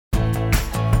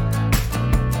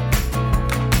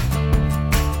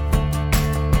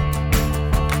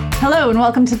Hello, and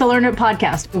welcome to the Learn It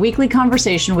Podcast, a weekly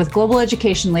conversation with global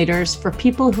education leaders for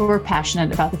people who are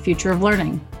passionate about the future of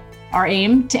learning. Our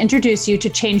aim, to introduce you to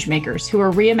change makers who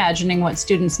are reimagining what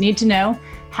students need to know,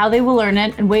 how they will learn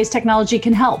it, and ways technology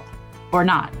can help, or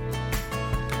not.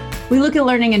 We look at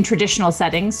learning in traditional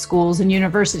settings, schools and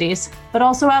universities, but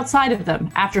also outside of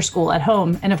them, after school, at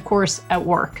home, and of course, at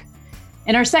work.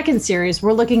 In our second series,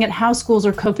 we're looking at how schools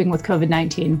are coping with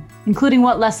COVID-19, including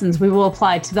what lessons we will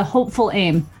apply to the hopeful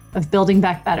aim of building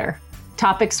back better.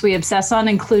 Topics we obsess on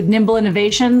include nimble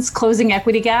innovations, closing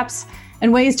equity gaps,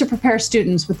 and ways to prepare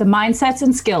students with the mindsets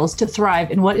and skills to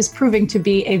thrive in what is proving to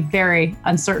be a very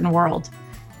uncertain world.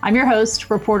 I'm your host,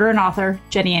 reporter and author,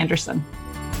 Jenny Anderson.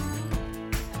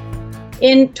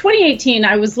 In 2018,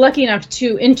 I was lucky enough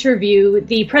to interview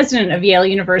the president of Yale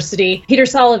University, Peter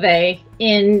Salovey,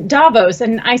 in Davos.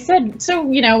 And I said, so,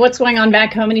 what's going on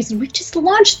back home? And he said, we've just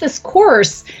launched this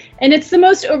course, and it's the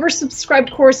most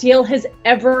oversubscribed course Yale has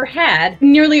ever had.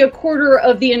 Nearly a quarter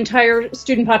of the entire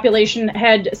student population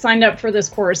had signed up for this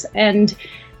course. And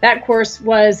that course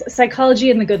was Psychology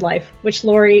and the Good Life, which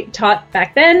Laurie taught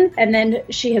back then. And then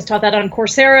she has taught that on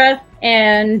Coursera.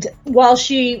 And while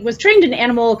she was trained in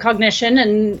animal cognition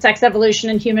and sex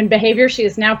evolution and human behavior, she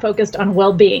is now focused on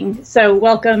well-being. So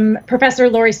welcome, Professor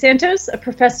Laurie Santos, a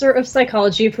professor of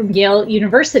psychology from Yale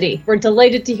University. We're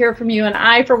delighted to hear from you. And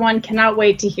I, for one, cannot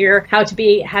wait to hear how to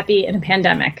be happy in a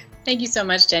pandemic. Thank you so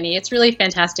much, Jenny. It's really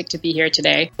fantastic to be here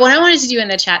today. What I wanted to do in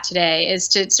the chat today is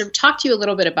to sort of talk to you a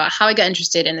little bit about how I got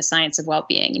interested in the science of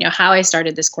well-being, how I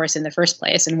started this course in the first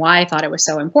place and why I thought it was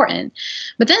so important.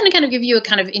 But then to kind of give you a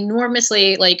kind of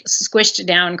enormously squished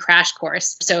down crash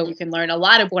course. So you can learn a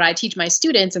lot of what I teach my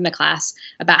students in the class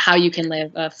about how you can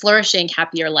live a flourishing,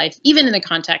 happier life, even in the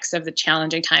context of the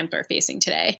challenging times we're facing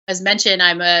today. As mentioned,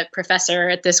 I'm a professor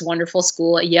at this wonderful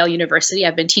school at Yale University.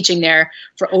 I've been teaching there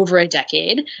for over a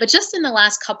decade. But just in the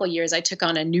last couple of years, I took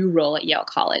on a new role at Yale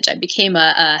College. I became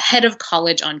a head of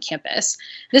college on campus.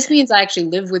 This means I actually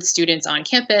live with students on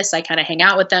campus. I kind of hang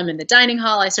out with them in the dining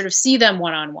hall. I sort of see them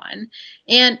one-on-one.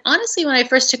 And honestly, when I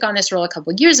first took on this role a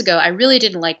couple of years ago, I really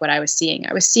didn't like what I was seeing.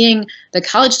 I was seeing the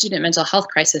college student mental health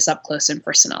crisis up close and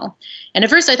personal. And at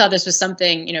first I thought this was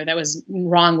something, that was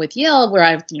wrong with Yale, where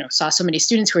I, saw so many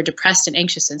students who were depressed and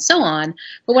anxious and so on.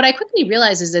 But what I quickly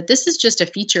realized is that this is just a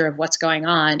feature of what's going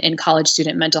on in college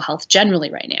student mental health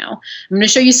generally right now. I'm going to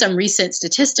show you some recent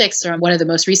statistics from one of the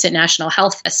most recent national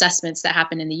health assessments that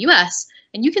happened in the US.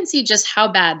 And you can see just how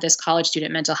bad this college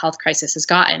student mental health crisis has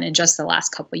gotten in just the last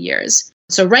couple of years.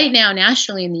 So right now,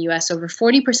 nationally in the US, over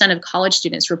 40% of college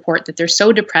students report that they're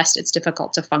so depressed it's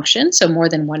difficult to function, so more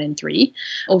than 1 in 3.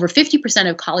 Over 50%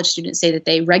 of college students say that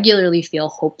they regularly feel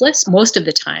hopeless most of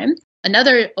the time.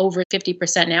 Another over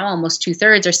 50% now, almost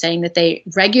 2/3, are saying that they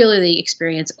regularly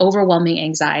experience overwhelming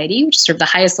anxiety, which is sort of the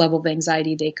highest level of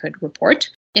anxiety they could report.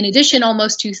 In addition,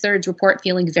 almost 2/3 report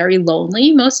feeling very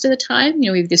lonely most of the time.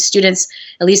 We have the students,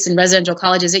 at least in residential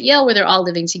colleges at Yale, where they're all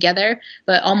living together,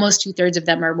 but almost 2/3 of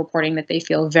them are reporting that they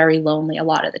feel very lonely a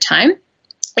lot of the time.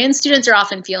 And students are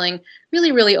often feeling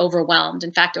really, really overwhelmed.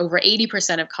 In fact, over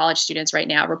 80% of college students right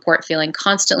now report feeling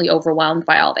constantly overwhelmed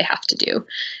by all they have to do.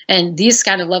 And these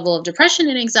kind of level of depression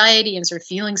and anxiety and sort of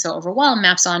feeling so overwhelmed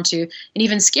maps onto an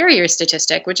even scarier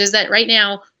statistic, which is that right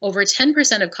now, over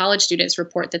 10% of college students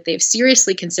report that they've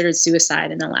seriously considered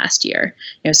suicide in the last year.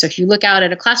 So if you look out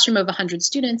at a classroom of 100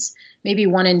 students, maybe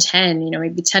 1 in 10,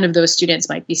 maybe 10 of those students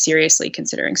might be seriously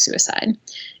considering suicide.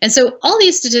 And so all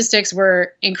these statistics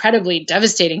were incredibly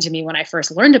devastating to me when I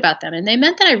first learned about them. And they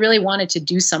meant that I really wanted to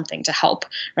do something to help,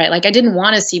 right? I didn't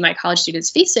want to see my college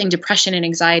students facing depression and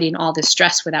anxiety and all this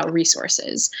stress without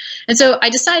resources. And so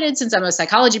I decided, since I'm a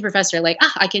psychology professor,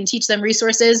 I can teach them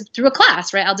resources through a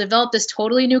class, right? I'll develop this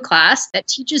totally new class that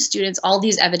teaches students all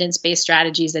these evidence-based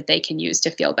strategies that they can use to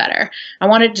feel better. I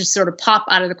wanted to sort of pop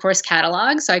out of the course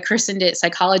catalog, so I christened it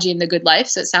Psychology and the Good Life,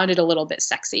 so it sounded a little bit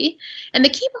sexy. And the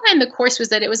key behind the course was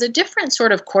that it was a different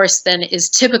sort of course than is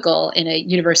typical in a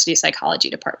university psychology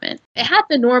department. It had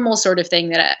the normal sort of thing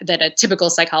that a typical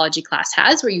psychology class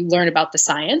has, where you learn about the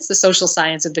science, the social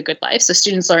science of the good life. So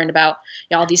students learned about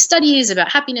all these studies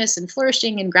about happiness and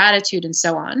flourishing and gratitude and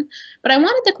so on. But I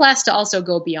wanted the class to also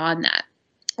go beyond that.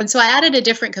 And so I added a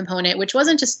different component, which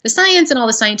wasn't just the science and all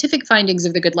the scientific findings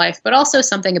of the good life, but also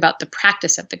something about the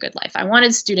practice of the good life. I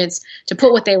wanted students to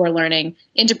put what they were learning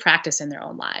into practice in their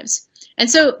own lives. And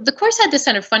so the course had this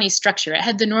kind of funny structure. It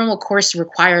had the normal course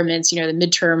requirements, the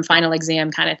midterm, final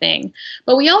exam kind of thing.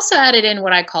 But we also added in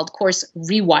what I called course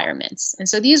rewirements. And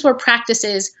so these were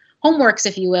practices, homeworks,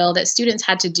 if you will, that students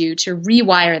had to do to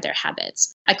rewire their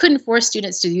habits. I couldn't force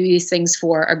students to do these things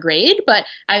for a grade, but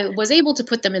I was able to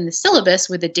put them in the syllabus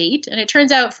with a date. And it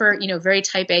turns out for, very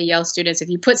type A Yale students, if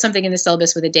you put something in the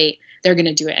syllabus with a date, they're going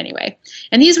to do it anyway.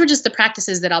 And these were just the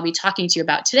practices that I'll be talking to you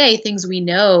about today, things we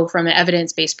know from an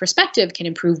evidence-based perspective can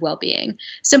improve well-being.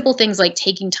 Simple things like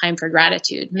taking time for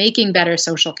gratitude, making better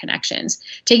social connections,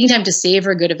 taking time to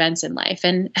savor good events in life,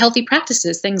 and healthy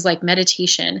practices, things like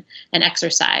meditation and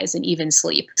exercise and even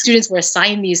sleep. Students were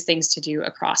assigned these things to do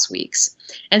across weeks.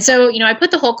 And so, I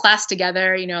put the whole class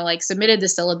together, submitted the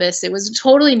syllabus. It was a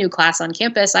totally new class on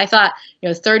campus. I thought,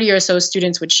 30 or so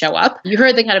students would show up. You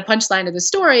heard the kind of punchline of the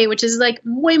story, which is like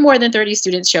way more than 30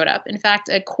 students showed up. In fact,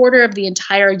 a quarter of the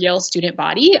entire Yale student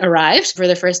body arrived for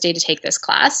the first day to take this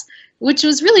class, which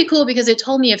was really cool because it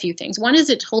told me a few things. One is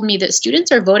it told me that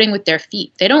students are voting with their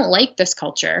feet. They don't like this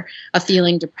culture of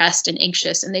feeling depressed and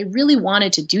anxious, and they really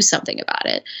wanted to do something about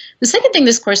it. The second thing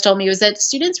this course told me was that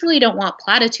students really don't want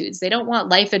platitudes. They don't want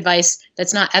life advice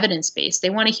that's not evidence-based. They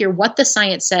want to hear what the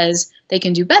science says they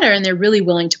can do better, and they're really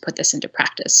willing to put this into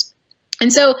practice.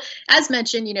 And so, as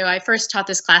mentioned, I first taught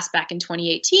this class back in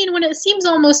 2018 when it seems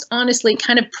almost honestly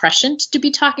kind of prescient to be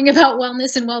talking about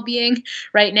wellness and well-being.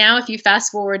 Right now, if you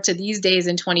fast forward to these days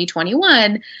in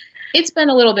 2021, it's been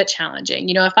a little bit challenging.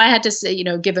 If I had to say,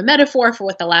 give a metaphor for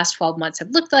what the last 12 months have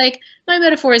looked like, my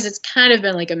metaphor is it's kind of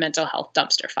been like a mental health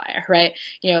dumpster fire, right?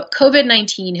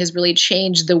 COVID-19 has really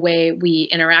changed the way we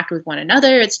interact with one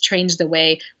another. It's changed the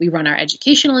way we run our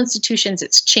educational institutions.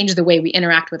 It's changed the way we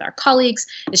interact with our colleagues.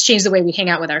 It's changed the way we hang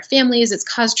out with our families. It's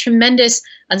caused tremendous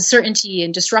uncertainty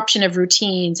and disruption of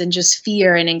routines and just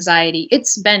fear and anxiety.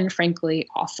 It's been frankly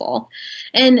awful.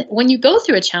 And when you go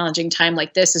through a challenging time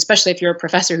like this, especially if you're a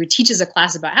professor who teaches a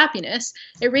class about happiness,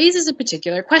 it raises a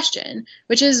particular question,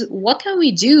 which is what can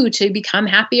we do to become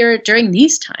happier during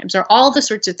these times? Are all the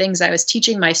sorts of things I was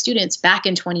teaching my students back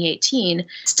in 2018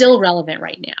 still relevant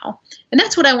right now? And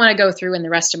that's what I want to go through in the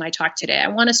rest of my talk today. I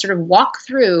want to sort of walk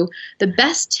through the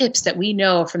best tips that we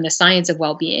know from the science of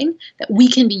well-being that we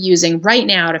can be using right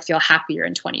now to feel happier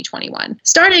in 2021.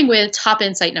 Starting with top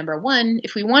insight number one,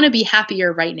 if we want to be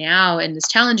happier right now in this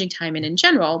challenging time and in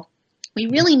general, we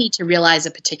really need to realize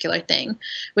a particular thing,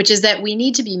 which is that we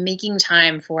need to be making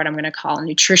time for what I'm going to call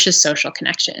nutritious social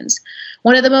connections.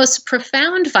 One of the most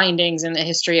profound findings in the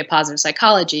history of positive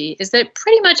psychology is that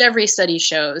pretty much every study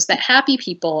shows that happy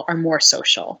people are more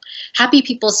social. Happy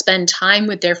people spend time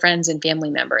with their friends and family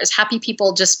members. Happy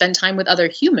people just spend time with other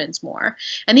humans more.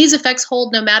 And these effects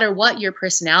hold no matter what your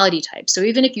personality type. So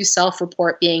even if you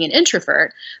self-report being an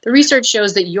introvert, the research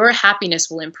shows that your happiness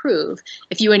will improve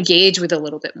if you engage with a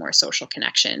little bit more social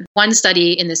connection. One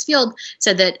study in this field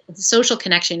said that social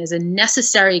connection is a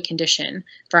necessary condition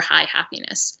for high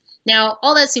happiness. Now,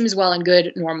 all that seems well and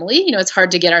good normally. It's hard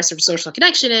to get our sort of social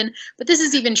connection in, but this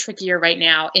is even trickier right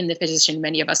now in the position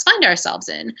many of us find ourselves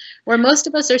in, where most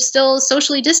of us are still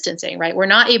socially distancing, right? We're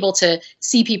not able to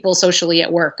see people socially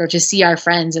at work or to see our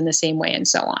friends in the same way and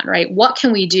so on, right? What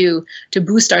can we do to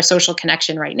boost our social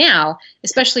connection right now,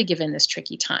 especially given this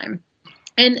tricky time?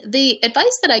 And the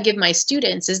advice that I give my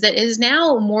students is that it is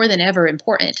now more than ever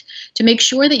important to make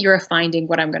sure that you're finding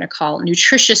what I'm going to call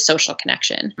nutritious social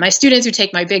connection. My students who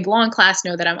take my big, long class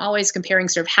know that I'm always comparing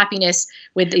sort of happiness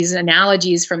with these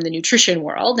analogies from the nutrition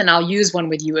world, and I'll use one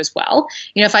with you as well.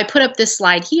 If I put up this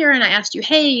slide here and I asked you,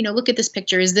 hey, look at this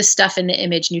picture, is this stuff in the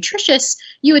image nutritious?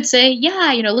 You would say,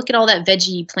 yeah, look at all that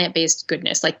veggie, plant-based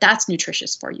goodness, like that's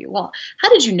nutritious for you. Well, how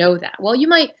did you know that? Well, you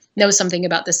might know something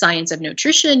about the science of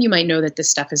nutrition. You might know that this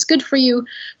stuff is good for you,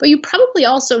 but you probably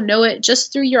also know it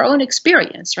just through your own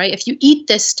experience, right? If you eat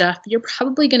this stuff, you're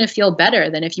probably going to feel better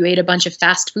than if you ate a bunch of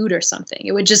fast food or something.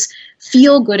 It would just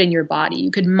feel good in your body.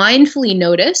 You could mindfully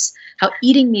notice how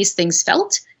eating these things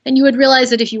felt, and you would realize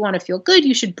that if you want to feel good,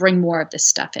 you should bring more of this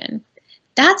stuff in.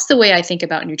 That's the way I think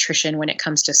about nutrition when it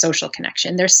comes to social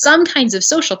connection. There's some kinds of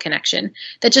social connection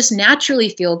that just naturally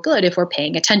feel good if we're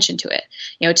paying attention to it.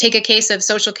 Take a case of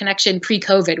social connection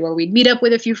pre-COVID where we'd meet up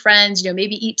with a few friends,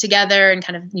 maybe eat together and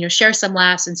kind of, share some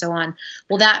laughs and so on.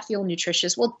 Will that feel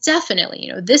nutritious? Well, definitely.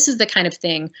 This is the kind of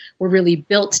thing we're really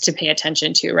built to pay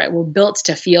attention to, right? We're built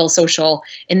to feel social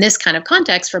in this kind of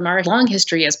context from our long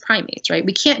history as primates, right?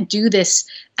 We can't do this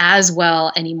as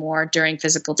well anymore during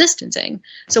physical distancing.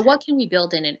 So what can we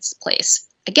build in its place?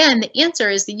 Again, the answer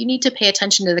is that you need to pay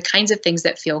attention to the kinds of things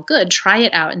that feel good. Try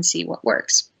it out and see what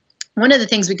works. One of the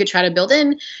things we could try to build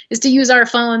in is to use our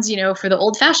phones, for the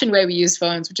old-fashioned way we use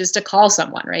phones, which is to call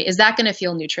someone, right? Is that going to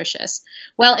feel nutritious?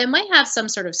 Well, it might have some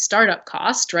sort of startup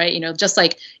cost, right? Just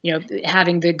like,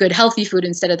 having the good healthy food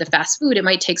instead of the fast food, it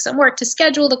might take some work to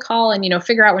schedule the call and,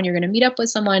 figure out when you're going to meet up with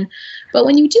someone. But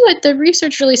when you do it, the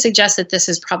research really suggests that this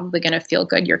is probably going to feel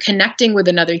good. You're connecting with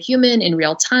another human in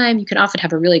real time. You can often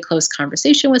have a really close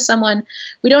conversation with someone.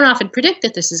 We don't often predict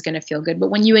that this is going to feel good, but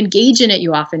when you engage in it,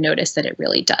 you often notice that it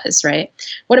really does, right?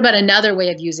 What about another way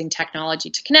of using technology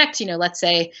to connect? Let's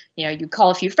say, you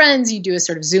call a few friends, you do a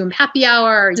sort of Zoom happy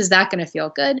hour. Is that going to feel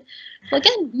good? Well,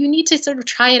 again, you need to sort of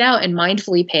try it out and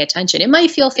mindfully pay attention. It might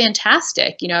feel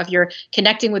fantastic, if you're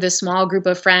connecting with a small group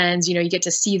of friends, you get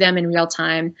to see them in real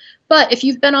time. But if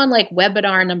you've been on like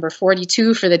webinar number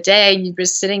 42 for the day, and you're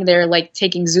just sitting there like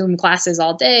taking Zoom classes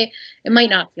all day, it might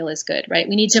not feel as good, right?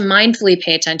 We need to mindfully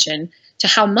pay attention to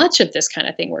how much of this kind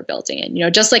of thing we're building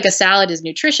in. Just like a salad is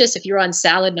nutritious, if you're on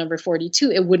salad number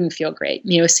 42, it wouldn't feel great.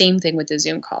 Same thing with the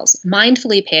Zoom calls.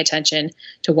 Mindfully pay attention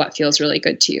to what feels really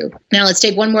good to you. Now let's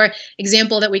take one more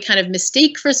example that we kind of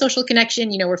mistake for social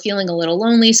connection. We're feeling a little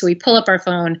lonely, so we pull up our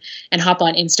phone and hop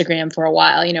on Instagram for a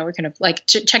while. We're kind of like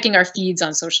checking our feeds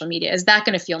on social media. Is that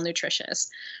going to feel nutritious?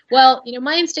 Well,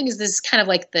 my instinct is this is kind of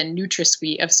like the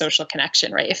NutraSuite of social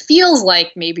connection, right? It feels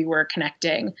like maybe we're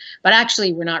connecting, but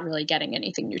actually we're not really getting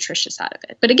anything nutritious out of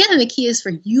it. But again, the key is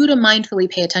for you to mindfully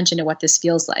pay attention to what this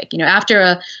feels like. After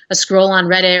a scroll on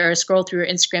Reddit or a scroll through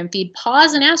your Instagram feed,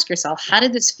 pause and ask yourself, how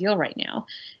did this feel right now?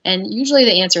 And usually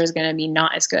the answer is going to be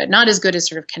not as good as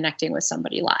sort of connecting with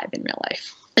somebody live in real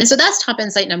life. And so that's top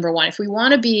insight number one. If we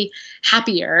want to be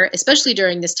happier, especially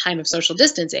during this time of social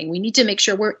distancing, we need to make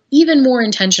sure we're even more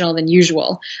intentional than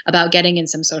usual about getting in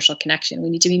some social connection. We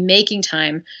need to be making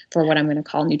time for what I'm going to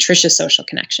call nutritious social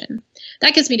connection.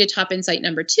 That gets me to top insight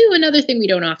number two, another thing we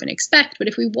don't often expect, but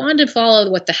if we want to follow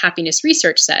what the happiness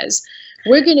research says,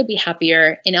 we're going to be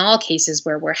happier in all cases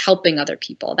where we're helping other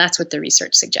people. That's what the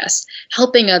research suggests.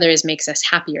 Helping others makes us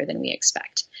happier than we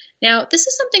expect. Now, this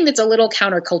is something that's a little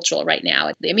countercultural right now.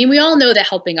 I mean, we all know that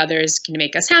helping others can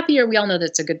make us happier. We all know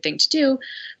that's a good thing to do.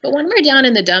 But when we're down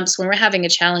in the dumps, when we're having a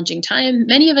challenging time,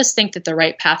 many of us think that the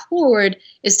right path forward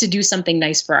is to do something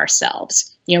nice for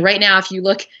ourselves. Right now, if you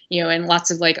look, in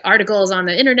lots of like articles on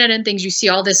the internet and things, you see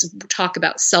all this talk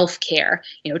about self-care,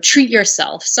 treat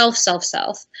yourself,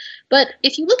 self. But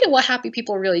if you look at what happy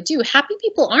people really do, happy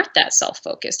people aren't that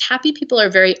self-focused. Happy people are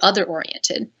very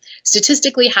other-oriented.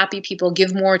 Statistically, happy people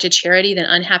give more to charity than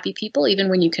unhappy people, even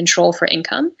when you control for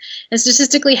income. And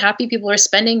statistically, happy people are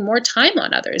spending more time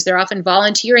on others. They're often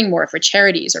volunteering more for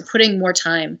charities or putting more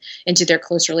time into their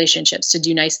close relationships to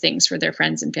do nice things for their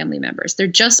friends and family members. They're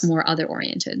just more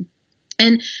other-oriented.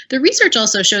 And the research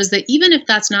also shows that even if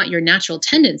that's not your natural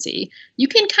tendency, you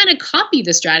can kind of copy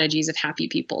the strategies of happy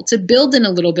people to build in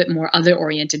a little bit more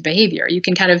other-oriented behavior. You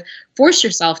can kind of force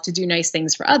yourself to do nice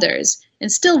things for others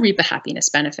and still reap a happiness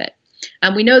benefit.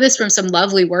 We know this from some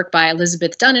lovely work by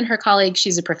Elizabeth Dunn and her colleagues.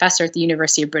 She's a professor at the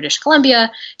University of British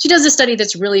Columbia. She does a study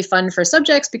that's really fun for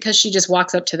subjects because she just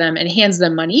walks up to them and hands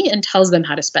them money and tells them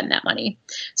how to spend that money.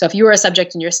 So if you were a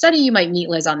subject in your study, you might meet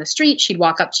Liz on the street. She'd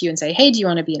walk up to you and say, hey, do you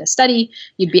want to be in a study?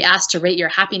 You'd be asked to rate your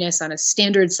happiness on a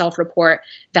standard self-report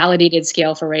validated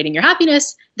scale for rating your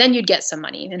happiness. Then you'd get some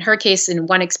money. In her case, in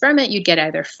one experiment, you'd get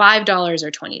either $5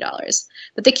 or $20.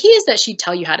 But the key is that she'd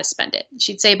tell you how to spend it.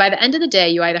 She'd say by the end of the day,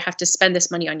 you either have to spend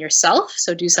this money on yourself,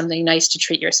 so do something nice to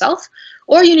treat yourself,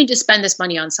 or you need to spend this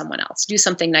money on someone else, do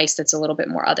something nice that's a little bit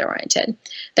more other-oriented.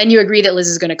 Then you agree that Liz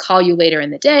is going to call you later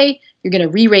in the day, you're going to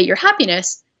re-rate your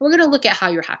happiness, and we're going to look at how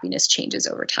your happiness changes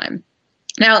over time.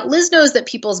 Now, Liz knows that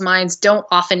people's minds don't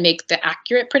often make the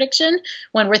accurate prediction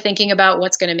when we're thinking about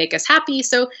what's going to make us happy,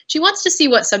 so she wants to see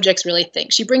what subjects really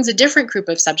think. She brings a different group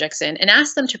of subjects in and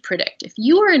asks them to predict, if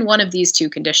you were in one of these two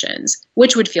conditions,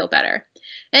 which would feel better?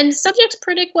 And subjects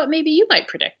predict what maybe you might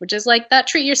predict, which is like that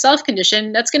treat yourself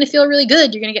condition, that's going to feel really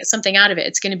good. You're going to get something out of it.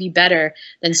 It's going to be better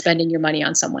than spending your money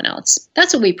on someone else.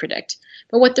 That's what we predict.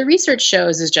 But what the research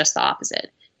shows is just the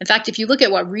opposite. In fact, if you look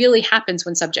at what really happens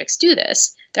when subjects do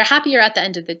this, they're happier at the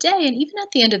end of the day and even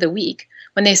at the end of the week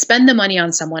when they spend the money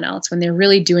on someone else, when they're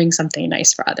really doing something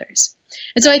nice for others.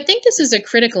 And so I think this is a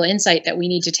critical insight that we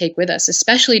need to take with us,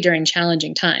 especially during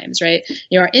challenging times, right?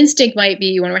 Our instinct might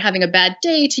be when we're having a bad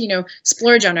day to,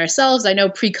 splurge on ourselves. I know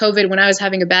pre-COVID, when I was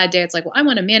having a bad day, it's like, well, I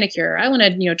want a manicure. I want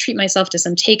to, treat myself to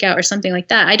some takeout or something like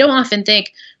that. I don't often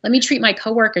think, let me treat my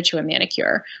coworker to a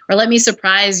manicure, or let me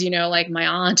surprise, like my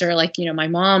aunt or like, my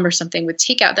mom or something with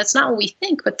takeout. That's not what we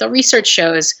think, but the research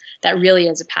shows that really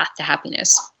is a path to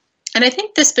happiness. And I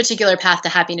think this particular path to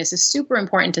happiness is super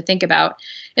important to think about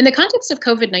in the context of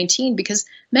COVID-19, because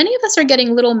many of us are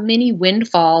getting little mini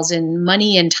windfalls in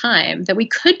money and time that we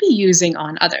could be using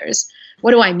on others.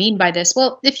 What do I mean by this?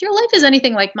 Well, if your life is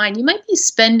anything like mine, you might be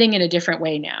spending in a different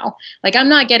way now. Like, I'm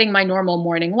not getting my normal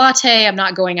morning latte. I'm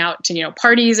not going out to,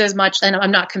 parties as much, and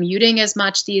I'm not commuting as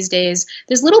much these days.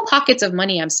 There's little pockets of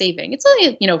money I'm saving. It's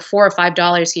only, $4 or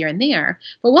 $5 here and there.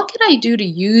 But what can I do to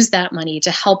use that money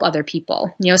to help other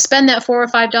people? Spend that $4 or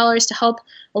 $5 to help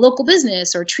a local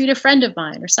business or treat a friend of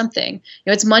mine or something.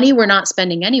 It's money we're not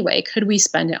spending anyway. Could we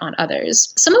spend it on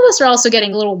others? Some of us are also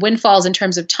getting little windfalls in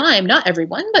terms of time. Not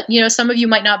everyone, but some of you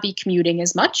might not be commuting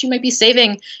as much. You might be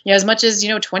saving as much as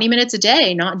 20 minutes a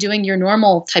day, not doing your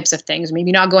normal types of things,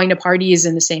 maybe not going to parties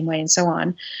in the same way and so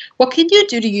on. What can you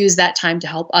do to use that time to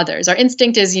help others? Our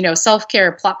instinct is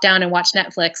self-care, plop down and watch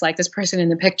Netflix like this person in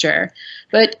the picture.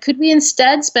 But could we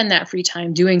instead spend that free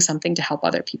time doing something to help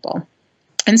other people?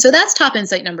 And so that's top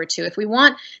insight number 2. If we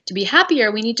want to be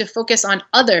happier, we need to focus on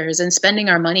others and spending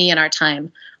our money and our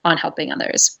time on helping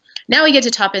others. Now we get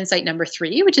to top insight number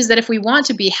 3, which is that if we want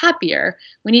to be happier,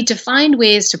 we need to find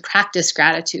ways to practice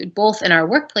gratitude, both in our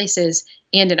workplaces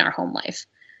and in our home life.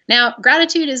 Now,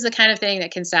 gratitude is the kind of thing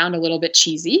that can sound a little bit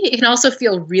cheesy. It can also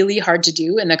feel really hard to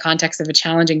do in the context of a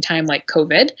challenging time like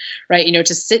COVID, right?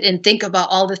 To sit and think about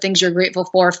all the things you're grateful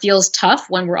for feels tough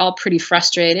when we're all pretty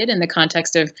frustrated in the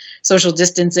context of social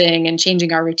distancing and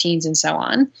changing our routines and so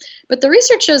on. But the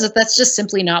research shows that that's just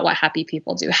simply not what happy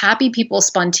people do. Happy people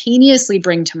spontaneously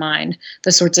bring to mind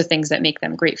the sorts of things that make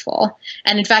them grateful.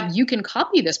 And in fact, you can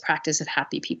copy this practice of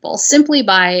happy people simply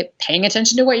by paying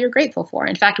attention to what you're grateful for.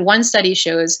 In fact, one study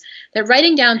shows that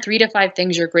writing down 3 to 5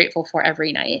 things you're grateful for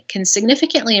every night can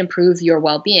significantly improve your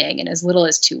well-being in as little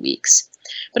as 2 weeks.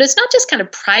 But it's not just kind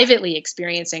of privately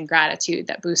experiencing gratitude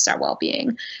that boosts our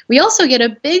well-being. We also get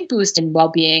a big boost in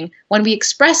well-being when we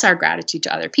express our gratitude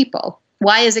to other people.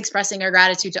 Why is expressing our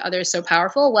gratitude to others so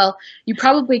powerful? Well, you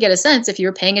probably get a sense if you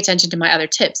were paying attention to my other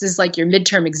tips. This is like your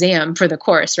midterm exam for the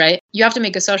course, right? You have to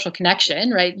make a social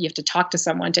connection, right? You have to talk to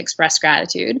someone to express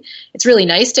gratitude. It's really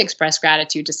nice to express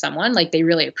gratitude to someone, like they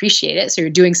really appreciate it. So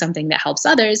you're doing something that helps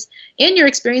others and you're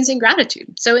experiencing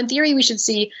gratitude. So in theory, we should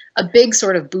see a big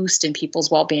sort of boost in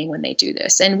people's well-being when they do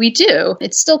this. And we do.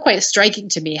 It's still quite striking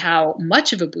to me how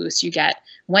much of a boost you get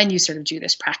when you sort of do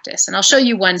this practice. And I'll show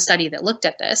you one study that looked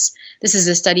at this. This is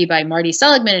a study by Marty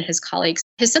Seligman and his colleagues.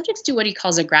 His subjects do what he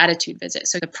calls a gratitude visit.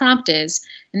 So the prompt is,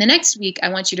 in the next week, I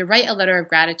want you to write a letter of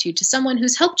gratitude to someone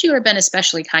who's helped you or been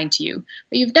especially kind to you,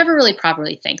 but you've never really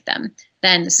properly thanked them.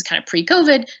 Then, this is kind of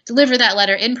pre-COVID, deliver that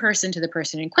letter in person to the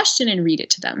person in question and read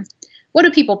it to them. What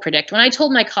do people predict? When I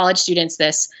told my college students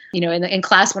this, in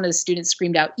class, one of the students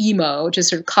screamed out emo, which is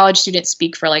sort of college students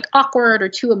speak for like awkward or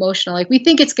too emotional. Like we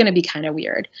think it's going to be kind of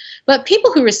weird. But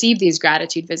people who receive these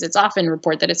gratitude visits often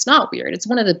report that it's not weird. It's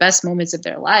one of the best moments of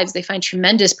their lives. They find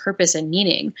tremendous purpose and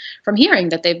meaning from hearing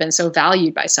that they've been so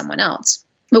valued by someone else.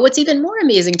 But what's even more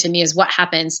amazing to me is what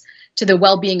happens to the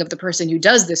well-being of the person who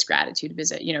does this gratitude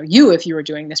visit, you if you were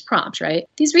doing this prompt, right?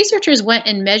 These researchers went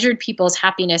and measured people's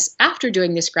happiness after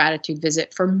doing this gratitude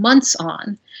visit for months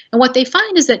on. And what they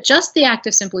find is that just the act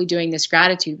of simply doing this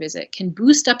gratitude visit can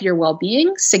boost up your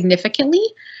well-being significantly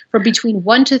for between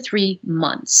 1 to 3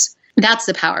 months. That's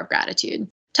the power of gratitude.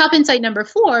 Top insight number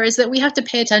 4 is that we have to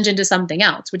pay attention to something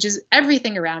else, which is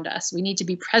everything around us. We need to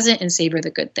be present and savor the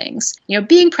good things.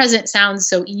 Being present sounds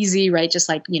so easy, right? Just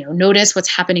like, notice what's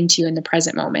happening to you in the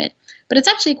present moment. But it's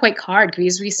actually quite hard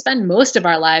because we spend most of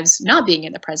our lives not being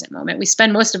in the present moment. We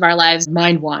spend most of our lives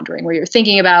mind wandering, where you're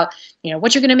thinking about,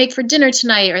 what you're going to make for dinner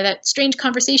tonight, or that strange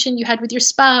conversation you had with your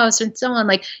spouse and so on.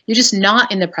 Like you're just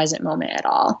not in the present moment at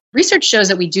all. Research shows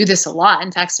that we do this a lot.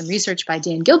 In fact, some research by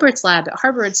Dan Gilbert's lab at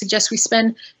Harvard suggests we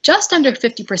spend just under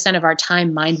 50% of our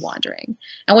time mind wandering.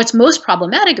 And what's most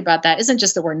problematic about that isn't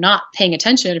just that we're not paying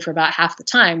attention for about half the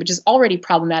time, which is already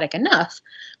problematic enough.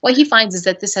 What he finds is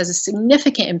that this has a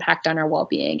significant impact on our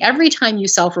well-being. Every time you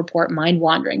self-report mind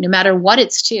wandering, no matter what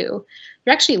it's to,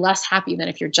 you're actually less happy than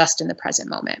if you're just in the present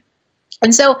moment.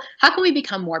 And so how can we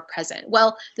become more present?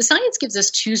 Well, the science gives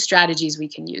us 2 strategies we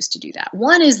can use to do that.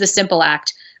 One is the simple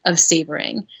act of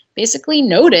savoring. Basically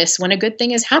notice when a good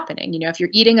thing is happening. If you're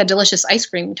eating a delicious ice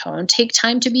cream cone, take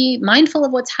time to be mindful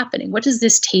of what's happening. What does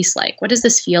this taste like? What does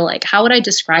this feel like? How would I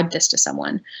describe this to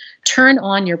someone? Turn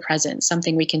on your presence,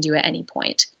 something we can do at any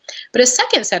point. But a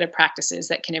second set of practices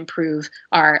that can improve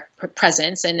our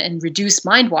presence and reduce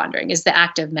mind wandering is the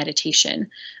act of meditation.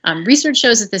 Research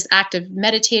shows that this act of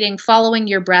meditating, following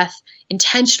your breath,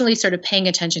 intentionally sort of paying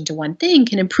attention to one thing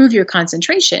can improve your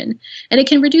concentration. And it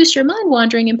can reduce your mind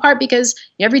wandering in part because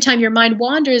every time your mind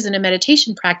wanders in a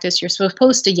meditation practice, you're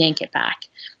supposed to yank it back.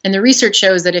 And the research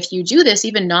shows that if you do this,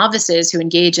 even novices who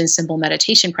engage in simple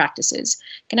meditation practices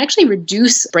can actually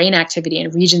reduce brain activity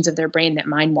in regions of their brain that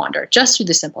mind wander just through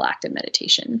the simple act of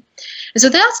meditation. And so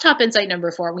that's top insight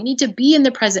number 4. We need to be in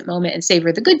the present moment and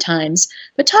savor the good times.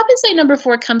 But top insight number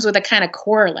 4 comes with a kind of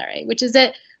corollary, which is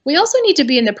that we also need to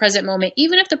be in the present moment,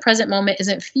 even if the present moment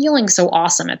isn't feeling so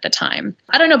awesome at the time.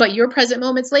 I don't know about your present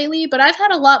moments lately, but I've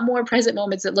had a lot more present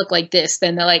moments that look like this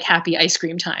than the happy ice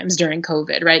cream times during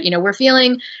COVID, right? We're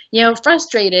feeling,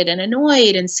 frustrated and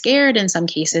annoyed and scared in some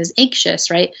cases, anxious,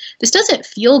 right? This doesn't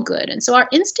feel good. And so our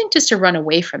instinct is to run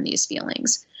away from these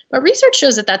feelings. But research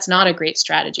shows that that's not a great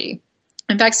strategy.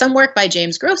 In fact, some work by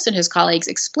James Gross and his colleagues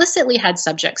explicitly had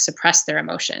subjects suppress their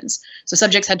emotions. So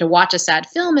subjects had to watch a sad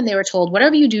film and they were told,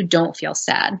 whatever you do, don't feel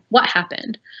sad. What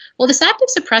happened? Well, this act of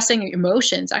suppressing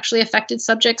emotions actually affected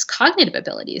subjects' cognitive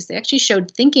abilities. They actually showed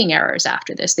thinking errors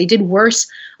after this. They did worse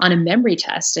on a memory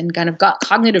test and kind of got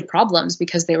cognitive problems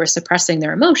because they were suppressing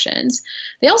their emotions.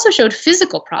 They also showed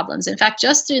physical problems. In fact,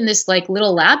 just in this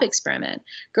little lab experiment,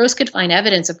 Gross could find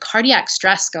evidence of cardiac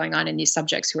stress going on in these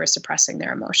subjects who were suppressing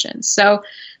their emotions. So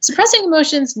suppressing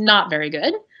emotions, not very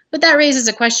good. But that raises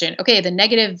a question. Okay, the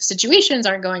negative situations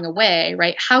aren't going away,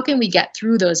 right? How can we get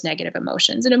through those negative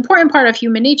emotions? An important part of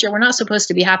human nature, we're not supposed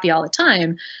to be happy all the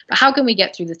time, but how can we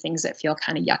get through the things that feel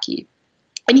kind of yucky?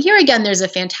 And here again, there's a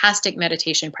fantastic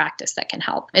meditation practice that can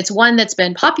help. It's one that's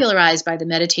been popularized by the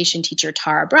meditation teacher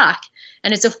Tara Brach,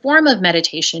 and it's a form of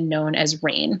meditation known as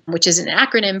RAIN, which is an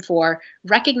acronym for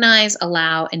Recognize,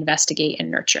 Allow, Investigate, and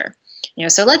Nurture.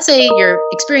 So let's say you're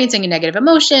experiencing a negative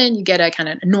emotion, you get a kind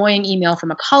of annoying email from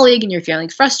a colleague and you're feeling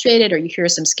frustrated, or you hear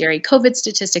some scary COVID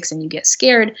statistics and you get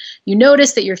scared. You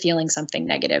notice that you're feeling something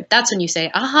negative. That's when you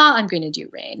say, aha, I'm going to do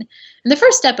RAIN. And the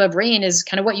first step of RAIN is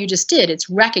kind of what you just did. It's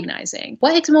recognizing.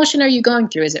 What emotion are you going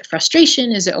through? Is it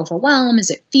frustration? Is it overwhelm? Is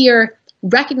it fear?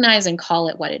 Recognize and call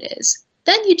it what it is.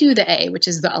 Then you do the A, which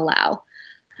is the allow.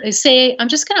 They say, I'm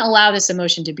just going to allow this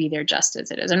emotion to be there just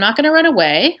as it is. I'm not going to run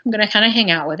away. I'm going to kind of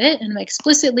hang out with it, and I'm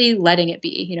explicitly letting it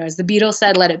be. As the Beatles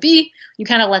said, let it be. You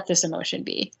kind of let this emotion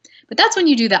be. But that's when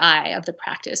you do the I of the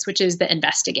practice, which is the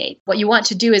investigate. What you want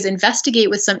to do is investigate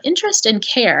with some interest and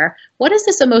care. What does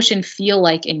this emotion feel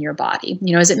like in your body?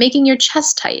 Is it making your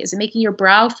chest tight? Is it making your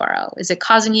brow furrow? Is it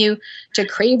causing you to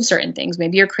crave certain things?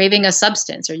 Maybe you're craving a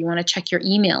substance or you want to check your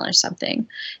email or something.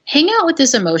 Hang out with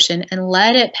this emotion and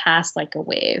let it pass like a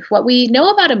wave. What we know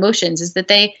about emotions is that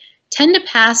they tend to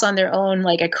pass on their own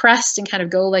like a crest and kind of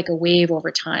go like a wave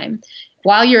over time.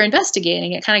 While you're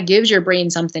investigating, it kind of gives your brain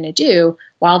something to do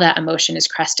while that emotion is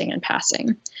cresting and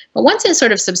passing. But once it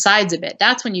sort of subsides a bit,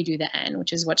 that's when you do the N,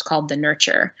 which is what's called the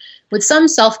nurture. With some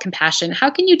self-compassion,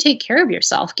 how can you take care of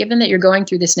yourself, given that you're going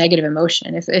through this negative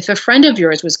emotion? If a friend of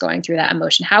yours was going through that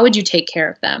emotion, how would you take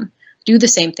care of them? Do the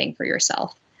same thing for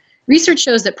yourself. Research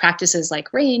shows that practices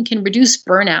like RAIN can reduce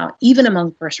burnout even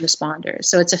among first responders.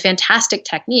 So it's a fantastic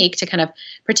technique to kind of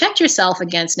protect yourself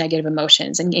against negative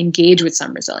emotions and engage with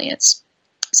some resilience.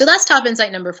 So that's top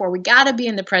insight number 4. We got to be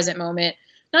in the present moment,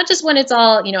 not just when it's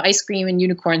all, ice cream and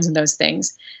unicorns and those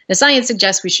things. The science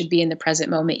suggests we should be in the present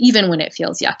moment, even when it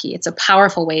feels yucky. It's a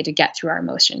powerful way to get through our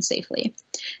emotions safely.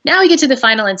 Now we get to the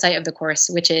final insight of the course,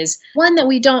 which is one that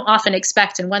we don't often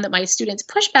expect and one that my students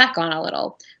push back on a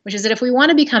little, which is that if we want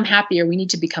to become happier, we need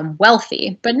to become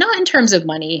wealthy, but not in terms of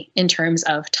money, in terms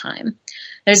of time.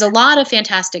 There's a lot of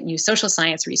fantastic new social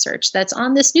science research that's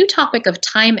on this new topic of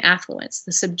time affluence,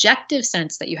 the subjective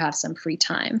sense that you have some free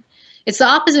time. It's the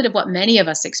opposite of what many of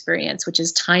us experience, which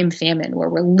is time famine, where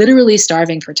we're literally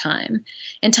starving for time.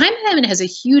 And time famine has a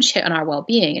huge hit on our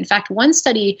well-being. In fact, one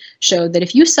study showed that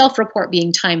if you self-report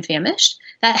being time famished,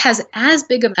 that has as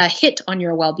big of a hit on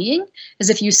your well-being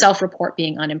as if you self-report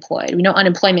being unemployed. We know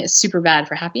unemployment is super bad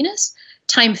for happiness.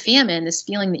 Time famine, this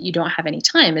feeling that you don't have any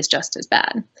time, is just as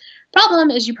bad.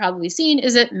 Problem, as you've probably seen,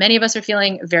 is that many of us are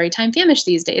feeling very time famished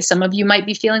these days. Some of you might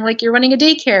be feeling like you're running a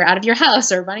daycare out of your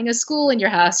house or running a school in your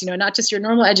house, not just your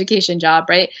normal education job,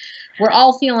 right? We're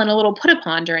all feeling a little put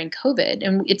upon during COVID,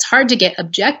 and it's hard to get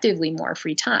objectively more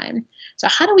free time. So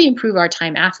how do we improve our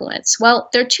time affluence? Well,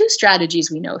 there are 2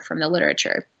 strategies we know from the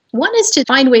literature. One is to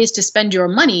find ways to spend your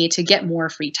money to get more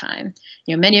free time.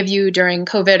 Many of you during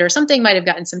COVID or something might have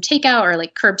gotten some takeout or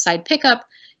like curbside pickup.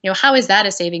 how is that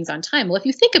a savings on time? Well, if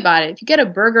you think about it, if you get a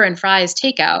burger and fries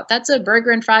takeout, that's a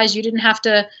burger and fries you didn't have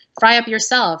to fry up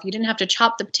yourself. You didn't have to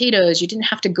chop the potatoes. You didn't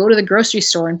have to go to the grocery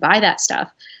store and buy that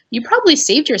stuff. You probably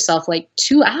saved yourself like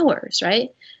 2 hours, right?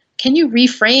 Can you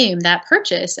reframe that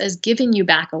purchase as giving you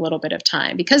back a little bit of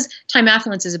time? Because time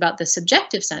affluence is about the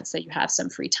subjective sense that you have some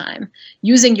free time.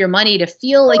 Using your money to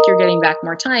feel like you're getting back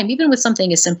more time, even with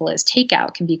something as simple as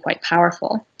takeout, can be quite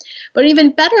powerful. But an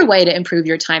even better way to improve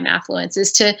your time affluence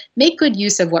is to make good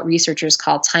use of what researchers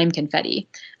call time confetti.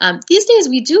 These days,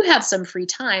 we do have some free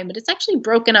time, but it's actually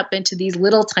broken up into these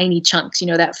little tiny chunks,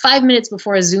 that 5 minutes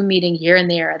before a Zoom meeting here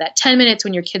and there, that 10 minutes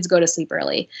when your kids go to sleep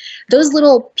early. Those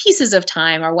little pieces of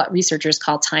time are what researchers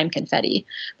call time confetti,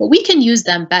 but we can use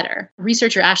them better.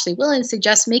 Researcher Ashley Willen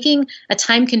suggests making a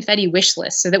time confetti wish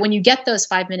list so that when you get those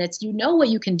 5 minutes, you know what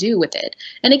you can do with it.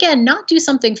 And again, not do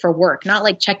something for work, not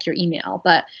like check your email,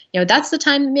 but that's the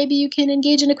time maybe you can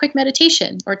engage in a quick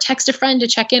meditation or text a friend to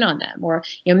check in on them, or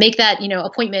make that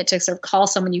appointment to sort of call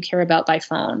someone you care about by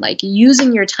phone. Like,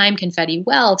 using your time confetti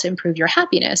well to improve your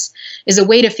happiness is a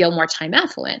way to feel more time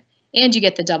affluent, and you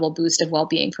get the double boost of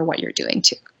well-being for what you're doing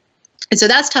too. And so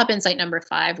that's top insight number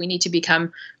 5. We need to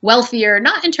become wealthier,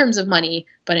 not in terms of money,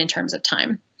 but in terms of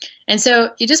time. And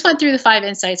so you just went through the 5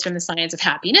 insights from the science of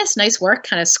happiness. Nice work,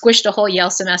 kind of squished a whole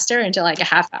Yale semester into like a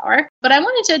half hour. But I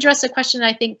wanted to address a question that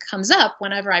I think comes up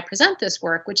whenever I present this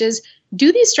work, which is,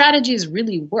 do these strategies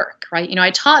really work, right?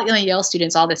 I taught Yale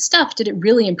students all this stuff. Did it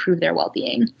really improve their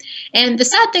well-being? And the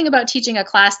sad thing about teaching a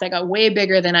class that got way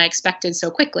bigger than I expected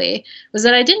so quickly was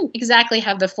that I didn't exactly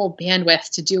have the full bandwidth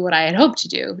to do what I had hoped to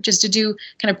do, which is to do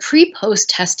kind of pre-post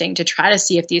testing to try to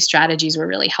see if these strategies were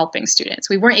really helping students.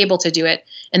 We weren't able to do it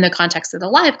in the context of the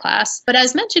live class. But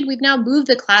as mentioned, we've now moved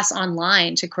the class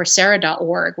online to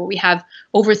Coursera.org, where we have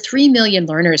over 3 million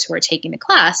learners who are taking the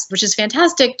class, which is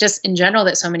fantastic just in general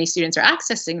that so many students are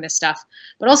accessing this stuff,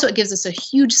 but also it gives us a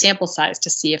huge sample size to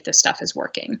see if this stuff is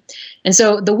working. And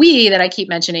so the we that I keep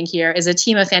mentioning here is a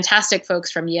team of fantastic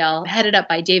folks from Yale, headed up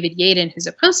by David Yaden, who's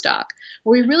a postdoc,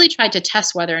 where we really tried to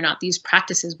test whether or not these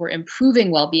practices were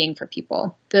improving well-being for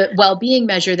people. The well-being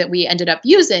measure that we ended up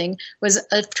using was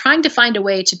trying to find a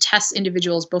way to test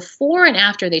individuals before and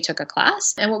after they took a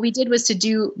class. And what we did was to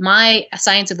do my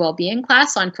Science of Wellbeing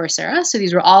class on Coursera. So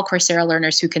these were all Coursera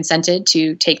learners who consented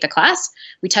to take the class.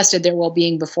 We tested their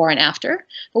well-being before and after.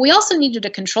 But we also needed a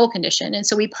control condition. And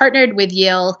so we partnered with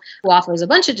Yale, who offers a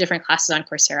bunch of different classes on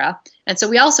Coursera. And so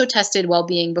we also tested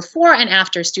well-being before and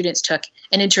after students took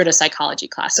an intro to psychology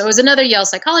class. So it was another Yale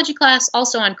psychology class,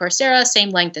 also on Coursera, same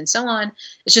length and so on.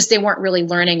 It's just they weren't really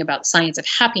learning about science of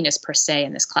happiness per se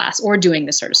in this class or doing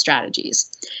this sort of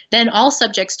strategies. Then all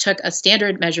subjects took a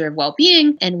standard measure of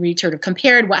well-being, and we sort of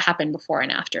compared what happened before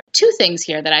and after. 2 things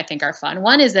here that I think are fun.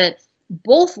 One is that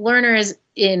both learners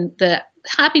in the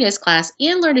happiness class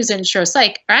and learners in intro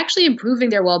psych are actually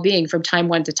improving their well-being from time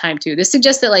 1 to time 2. This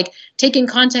suggests that taking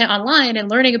content online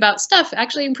and learning about stuff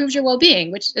actually improves your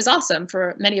well-being, which is awesome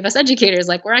for many of us educators.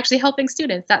 We're actually helping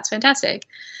students. That's fantastic.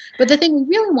 But the thing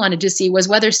we really wanted to see was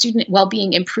whether student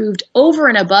well-being improved over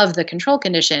and above the control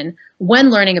condition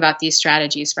when learning about these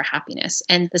strategies for happiness.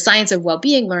 And the Science of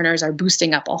Wellbeing learners are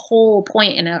boosting up a whole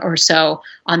point or so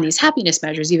on these happiness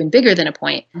measures, even bigger than a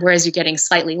point, whereas you're getting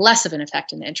slightly less of an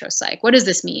effect in the intro psych. What does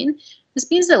this mean?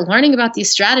 This means that learning about these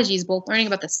strategies, both learning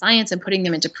about the science and putting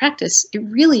them into practice, it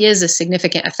really is a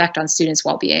significant effect on students'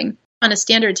 well-being. On a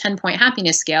standard 10-point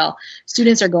happiness scale,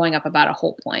 students are going up about a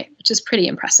whole point, which is pretty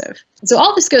impressive. So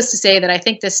all this goes to say that I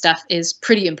think this stuff is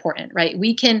pretty important, right?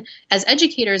 We can, as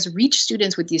educators, reach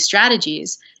students with these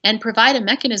strategies and provide a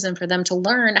mechanism for them to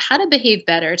learn how to behave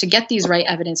better, to get these right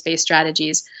evidence-based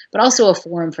strategies, but also a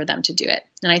forum for them to do it.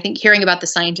 And I think hearing about the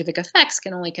scientific effects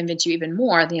can only convince you even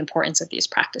more of the importance of these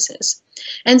practices.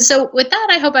 And so with that,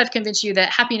 I hope I've convinced you that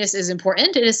happiness is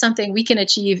important. It is something we can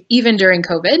achieve even during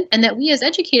COVID, and that we as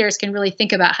educators can really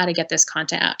think about how to get this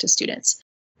content out to students.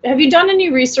 Have you done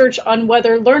any research on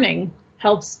whether learning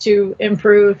helps to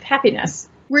improve happiness?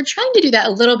 We're trying to do that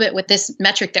a little bit with this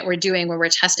metric that we're doing where we're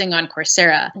testing on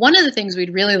Coursera. One of the things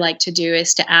we'd really like to do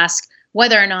is to ask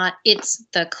whether or not it's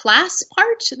the class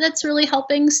part that's really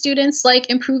helping students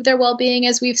improve their well-being,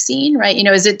 as we've seen, right?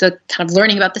 Is it the kind of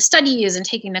learning about the studies and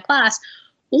taking the class?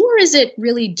 Or is it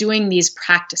really doing these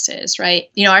practices, right?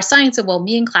 Our science of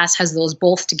well-being class has those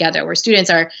both together, where students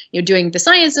are doing the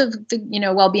science of the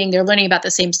well-being. They're learning about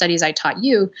the same studies I taught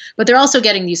you, but they're also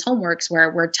getting these homeworks where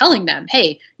we're telling them,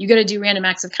 hey, you got to do random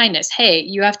acts of kindness. Hey,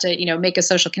 you have to make a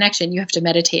social connection. You have to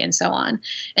meditate, and so on.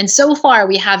 And so far,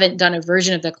 we haven't done a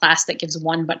version of the class that gives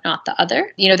one but not the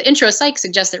other. The intro psych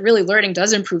suggests that really learning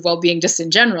does improve well-being just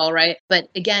in general, right? But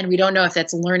again, we don't know if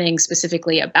that's learning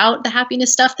specifically about the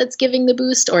happiness stuff that's giving the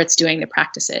boost, or it's doing the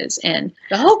practices. And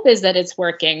the hope is that it's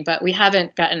working, but we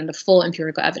haven't gotten the full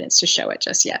empirical evidence to show it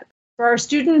just yet. For our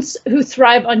students who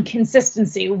thrive on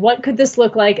consistency, what could this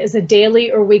look like as a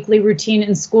daily or weekly routine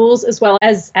in schools as well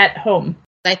as at home?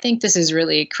 I think this is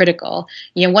really critical.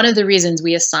 One of the reasons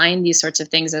we assigned these sorts of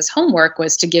things as homework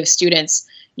was to give students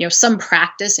some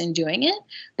practice in doing it.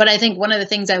 But I think one of the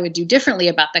things I would do differently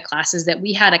about the class is that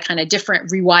we had a kind of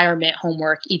different rewirement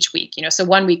homework each week. So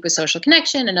one week was social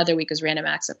connection, another week was random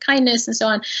acts of kindness, and so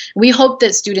on. We hope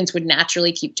that students would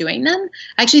naturally keep doing them.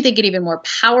 I actually think an even more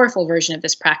powerful version of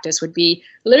this practice would be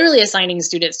literally assigning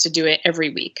students to do it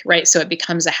every week, right? So it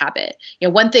becomes a habit.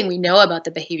 One thing we know about the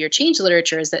behavior change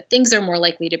literature is that things are more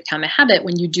likely to become a habit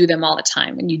when you do them all the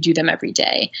time, when you do them every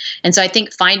day. And so I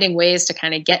think finding ways to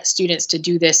kind of get students to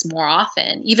do this more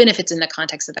often, even if it's in the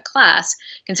context of the class,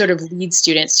 can sort of lead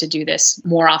students to do this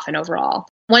more often overall.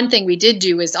 One thing we did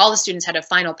do is all the students had a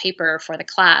final paper for the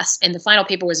class, and the final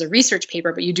paper was a research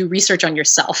paper, but you do research on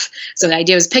yourself. So the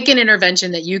idea was pick an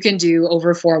intervention that you can do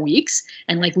over 4 weeks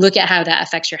and look at how that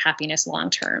affects your happiness long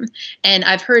term. And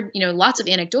I've heard, lots of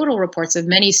anecdotal reports of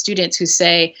many students who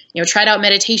say, tried out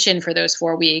meditation for those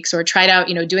 4 weeks, or tried out,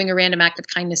 doing a random act of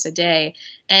kindness a day.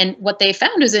 And what they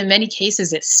found is in many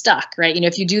cases it stuck, right?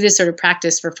 If you do this sort of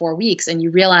practice for 4 weeks and you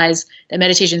realize that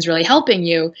meditation is really helping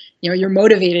you, you're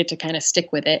motivated to kind of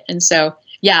stick with it. And so,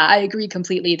 yeah, I agree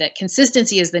completely that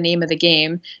consistency is the name of the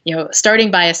game. Starting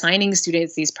by assigning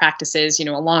students these practices,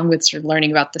 along with sort of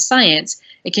learning about the science,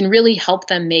 it can really help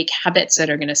them make habits that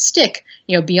are going to stick,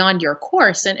 beyond your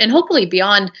course and hopefully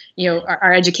beyond,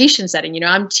 our education setting.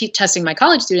 I'm testing my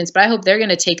college students, but I hope they're going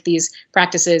to take these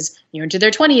practices, into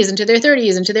their 20s, into their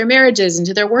 30s, into their marriages,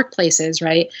 into their workplaces,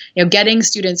 right? Getting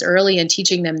students early and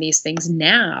teaching them these things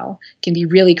now can be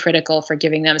really critical for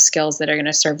giving them skills that are going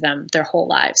to serve them their whole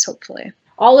lives, hopefully.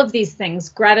 All of these things,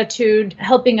 gratitude,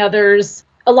 helping others,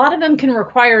 a lot of them can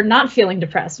require not feeling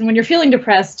depressed. And when you're feeling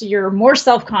depressed, you're more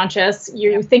self-conscious.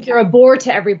 You think you're a bore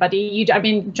to everybody.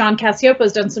 John Cassioppo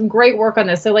has done some great work on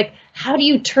this. So how do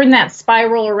you turn that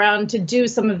spiral around to do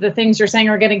some of the things you're saying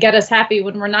are going to get us happy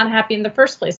when we're not happy in the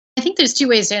first place? I think there's two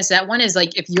ways to answer that. One is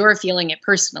if you're feeling it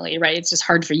personally, right? It's just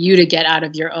hard for you to get out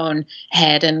of your own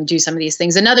head and do some of these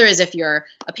things. Another is if you're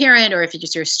a parent or if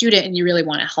you're a student and you really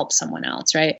want to help someone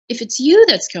else, right? If it's you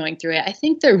that's going through it, I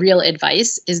think the real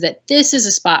advice is that this is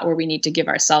a spot where we need to give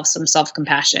ourselves some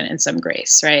self-compassion and some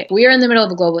grace, right? We are in the middle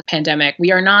of a global pandemic.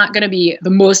 We are not going to be the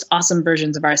most awesome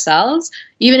versions of ourselves.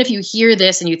 Even if you hear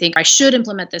this and you think, I should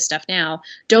implement this stuff now,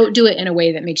 don't do it in a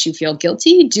way that makes you feel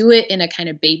guilty. Do it in a kind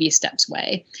of baby steps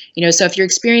way. So if you're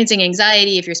experiencing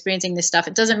anxiety, if you're experiencing this stuff,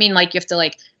 it doesn't mean you have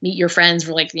to meet your friends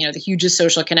for the hugest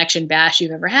social connection bash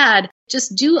you've ever had.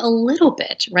 Just do a little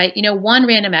bit, right? One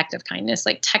random act of kindness,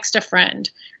 text a friend,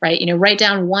 right? Write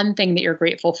down one thing that you're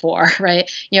grateful for, right?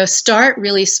 Start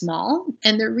really small.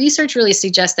 And the research really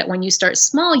suggests that when you start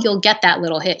small, you'll get that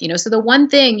little hit, so the one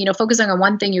thing, focusing on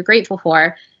one thing you're grateful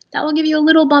for, that will give you a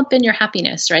little bump in your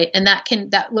happiness, right? And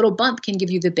that little bump can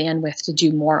give you the bandwidth to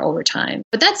do more over time.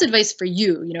 But that's advice for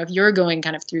you, if you're going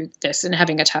kind of through this and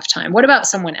having a tough time. What about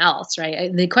someone else,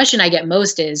 right? The question I get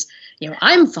most is,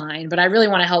 I'm fine, but I really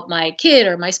want to help my kid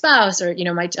or my spouse or,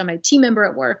 my team member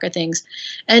at work or things.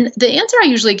 And the answer I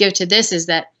usually give to this is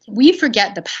that we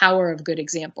forget the power of good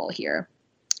example here.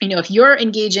 If you're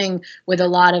engaging with a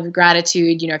lot of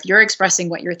gratitude, if you're expressing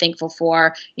what you're thankful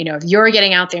for, if you're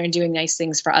getting out there and doing nice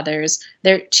things for others,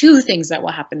 there are two things that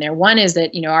will happen there. One is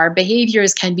that, our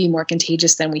behaviors can be more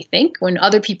contagious than we think. When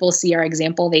other people see our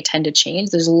example, they tend to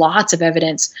change. There's lots of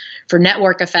evidence for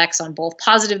network effects on both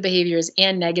positive behaviors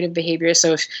and negative behaviors.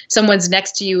 So if someone's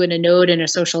next to you in a node in a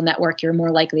social network, you're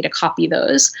more likely to copy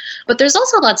those. But there's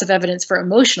also lots of evidence for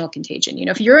emotional contagion.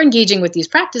 If you're engaging with these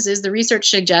practices, the research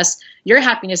suggests your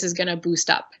happiness is going to boost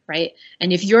up, right?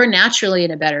 And if you're naturally in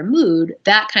a better mood,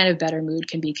 that kind of better mood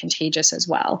can be contagious as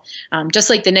well. Just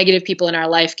like the negative people in our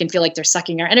life can feel like they're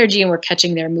sucking our energy and we're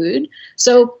catching their mood,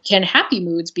 so can happy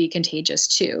moods be contagious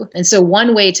too. And so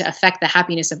one way to affect the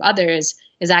happiness of others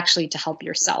is actually to help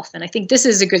yourself. And I think this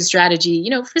is a good strategy,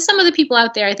 for some of the people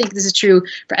out there. I think this is true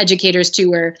for educators too,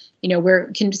 where,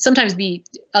 can sometimes be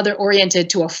other oriented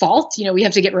to a fault. We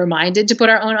have to get reminded to put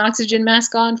our own oxygen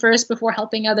mask on first before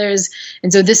helping others.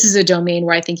 And so this is a domain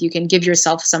where I think you can give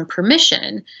yourself some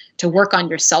permission to work on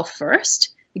yourself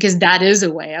first, because that is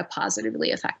a way of positively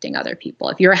affecting other people.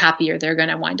 If you're happier, they're going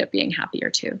to wind up being happier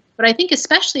too. But I think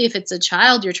especially if it's a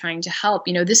child you're trying to help,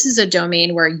 this is a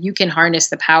domain where you can harness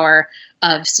the power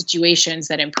of situations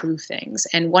that improve things.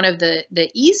 And one of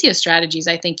the easiest strategies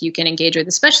I think you can engage with,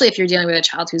 especially if you're dealing with a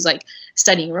child who's like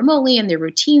studying remotely and their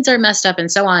routines are messed up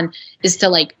and so on, is to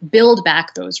like build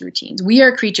back those routines. We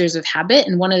are creatures of habit.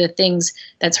 And one of the things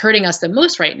that's hurting us the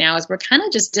most right now is we're kind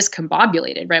of just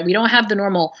discombobulated, right? We don't have the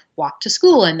normal walk to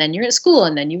school and then you're at school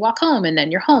and then you walk home and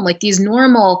then you're home. Like these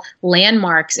normal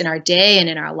landmarks in our day and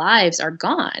in our lives are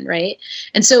gone, right?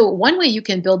 And so one way you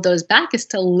can build those back is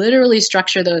to literally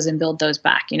structure those and build those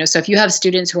back. So if you have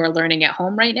students who are learning at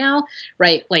home right now,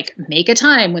 right, like make a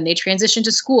time when they transition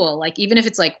to school, like even if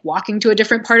it's like walking to a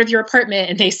different part of your apartment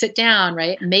and they sit down,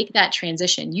 right, make that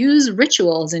transition. Use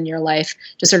rituals in your life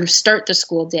to sort of start the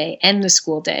school day, end the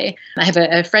school day. I have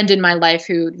a friend in my life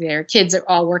who their kids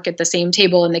all work at the same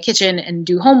table in the kitchen and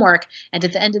do homework. And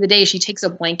at the end of the day, she takes a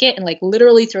blanket and like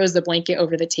literally throws the blanket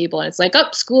over the table. And it's like, oh,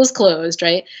 school is closed,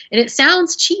 right? And it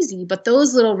sounds cheesy, but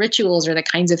those little rituals are the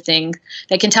kinds of things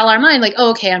that can tell our mind like,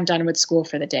 oh, okay, I'm done with school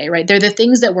for the day, right? They're the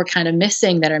things that we're kind of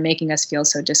missing that are making us feel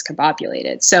so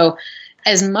discombobulated. So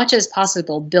as much as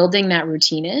possible, building that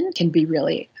routine in can be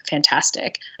really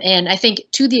fantastic. And I think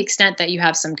to the extent that you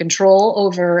have some control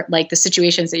over like the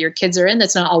situations that your kids are in,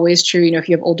 that's not always true, if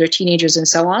you have older teenagers and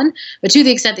so on, but to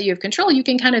the extent that you have control, you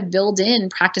can kind of build in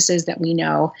practices that we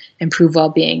know improve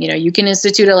well-being. You can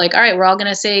institute it like, all right, we're all going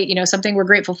to say, something we're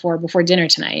grateful for before dinner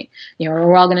tonight, or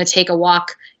we're all going to take a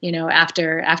walk,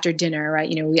 after dinner, right?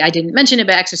 I didn't mention it,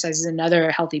 but exercise is another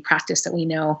healthy practice that we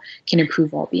know can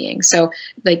improve well-being. So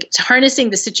like harnessing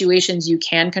the situations you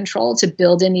can control to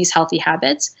build in these healthy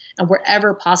habits, and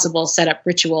wherever possible, set up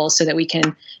rituals so that we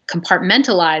can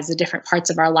compartmentalize the different parts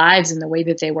of our lives in the way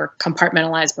that they were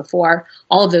compartmentalized before.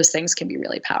 All of those things can be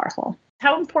really powerful.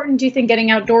 How important do you think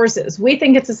getting outdoors is? We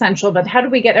think it's essential, but how do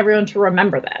we get everyone to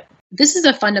remember that? This is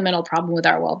a fundamental problem with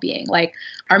our well-being. Like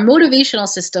our motivational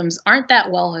systems aren't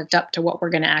that well hooked up to what we're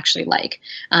going to actually like.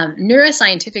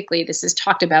 Neuroscientifically, this is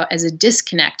talked about as a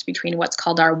disconnect between what's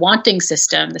called our wanting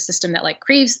system, the system that like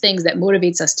craves things, that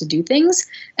motivates us to do things,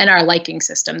 and our liking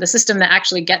system, the system that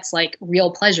actually gets like real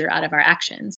pleasure out of our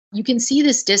actions. You can see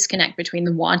this disconnect between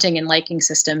the wanting and liking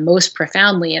system most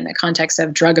profoundly in the context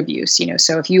of drug abuse.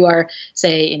 So if you are,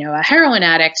 say, a heroin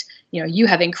addict, you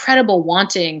have incredible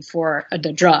wanting for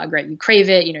the drug, right? You crave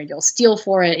it, you'll steal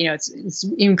for it, it's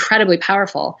incredibly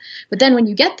powerful. But then when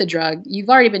you get the drug, you've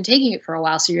already been taking it for a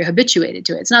while, so you're habituated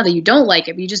to it. It's not that you don't like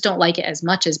it, but you just don't like it as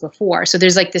much as before. So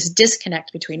there's like this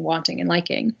disconnect between wanting and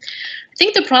liking. I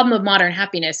think the problem of modern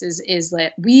happiness is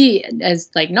that we as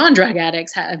like non-drug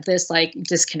addicts have this like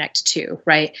disconnect too,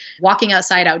 right? Walking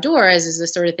outside outdoors is the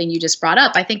sort of thing you just brought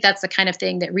up. I think that's the kind of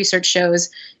thing that research shows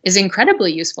is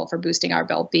incredibly useful for boosting our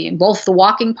well-being. Both the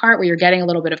walking part where you're getting a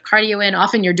little bit of cardio in,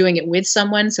 often you're doing it with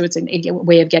someone, so it's a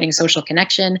way of getting social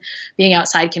connection. Being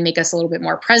outside can make us a little bit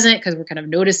more present because we're kind of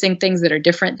noticing things that are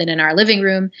different than in our living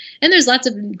room. And there's lots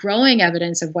of growing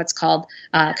evidence of what's called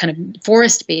kind of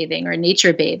forest bathing or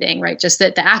nature bathing, right? Just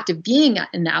that the act of being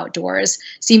in the outdoors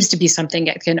seems to be something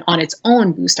that can on its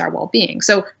own boost our well-being.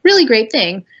 So really great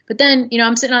thing. But then,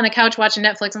 I'm sitting on the couch watching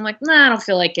Netflix. I'm like, nah, I don't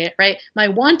feel like it, right? My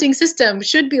wanting system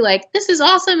should be like, this is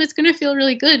awesome. It's going to feel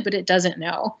really good, but it doesn't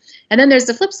know. And then there's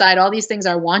the flip side. All these things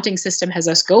our wanting system has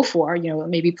us go for,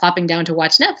 maybe plopping down to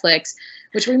watch Netflix,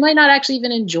 which we might not actually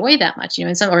even enjoy that much,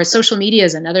 or social media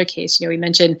is another case. We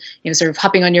mentioned, sort of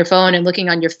hopping on your phone and looking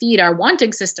on your feed. Our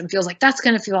wanting system feels like that's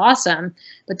going to feel awesome.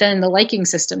 But then the liking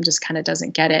system just kind of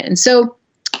doesn't get it. And so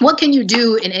what can you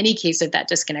do in any case of that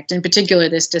disconnect, in particular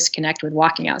this disconnect with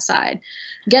walking outside?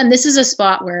 Again, this is a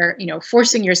spot where,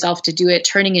 forcing yourself to do it,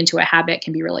 turning into a habit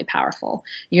can be really powerful.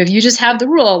 If you just have the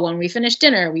rule, when we finish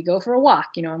dinner, we go for a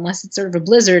walk, unless it's sort of a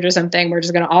blizzard or something, we're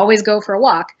just going to always go for a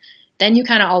walk. Then you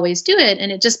kind of always do it,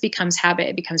 and it just becomes habit.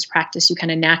 It becomes practice. You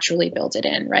kind of naturally build it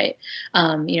in, right?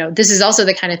 This is also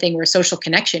the kind of thing where social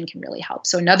connection can really help.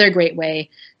 So another great way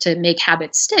to make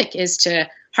habits stick is to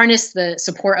harness the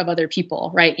support of other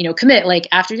people, right? Commit, like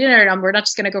after dinner, we're not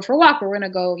just going to go for a walk, we're going to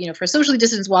go, for a socially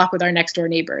distanced walk with our next door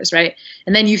neighbors, right?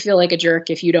 And then you feel like a jerk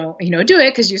if you don't, do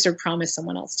it because you sort of promised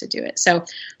someone else to do it. So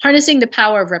harnessing the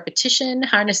power of repetition,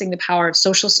 harnessing the power of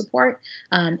social support,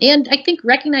 and I think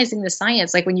recognizing the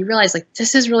science, like when you realize like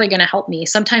this is really going to help me,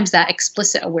 sometimes that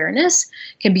explicit awareness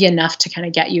can be enough to kind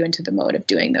of get you into the mode of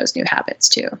doing those new habits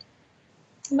too.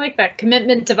 I like that.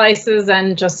 Commitment devices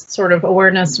and just sort of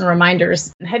awareness and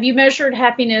reminders. Have you measured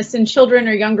happiness in children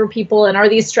or younger people? And are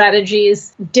these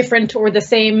strategies different or the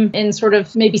same in sort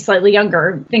of maybe slightly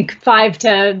younger? Think 5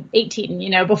 to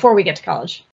 18, before we get to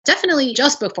college. Definitely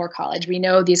just before college. We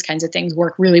know these kinds of things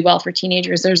work really well for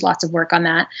teenagers. There's lots of work on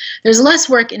that. There's less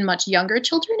work in much younger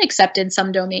children, except in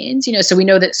some domains, so we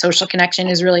know that social connection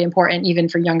is really important even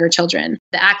for younger children.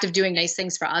 The act of doing nice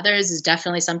things for others is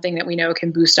definitely something that we know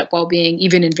can boost up well-being,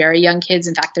 even in very young kids.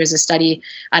 In fact, there's a study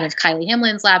out of Kylie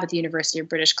Hamlin's lab at the University of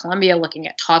British Columbia looking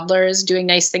at toddlers doing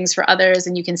nice things for others,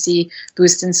 and you can see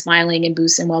boosts in smiling and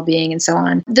boosts in well-being and so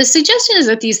on. The suggestion is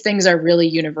that these things are really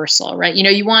universal, right?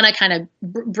 You want to kind of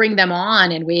bring them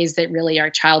on in ways that really are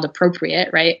child appropriate,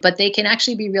 right? But they can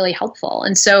actually be really helpful.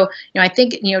 And so, I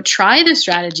think, try the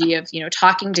strategy of,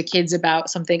 talking to kids about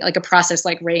something like a process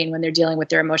like RAIN when they're dealing with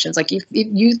their emotions. Like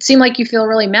you seem like you feel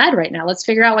really mad right now. Let's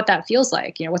figure out what that feels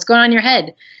like. What's going on in your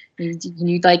head?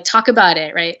 You like talk about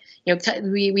it, right?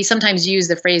 We sometimes use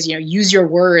the phrase, use your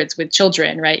words with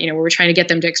children, right? Where we're trying to get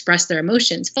them to express their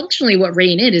emotions. Functionally, what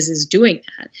RAIN is doing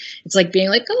that. It's like being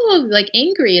like, oh, like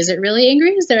angry. Is it really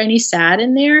angry? Is there any sad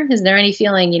in there? Is there any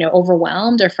feeling,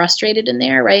 overwhelmed or frustrated in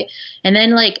there, right? And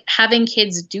then like having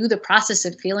kids do the process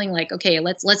of feeling like, okay,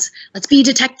 let's be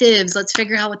detectives. Let's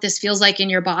figure out what this feels like in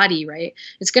your body, right?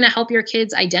 It's going to help your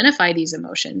kids identify these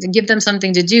emotions and give them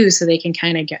something to do so they can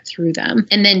kind of get through them.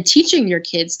 And then teaching your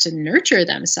kids to nurture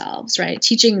themselves, right?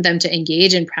 Teaching them to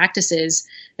engage in practices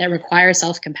that require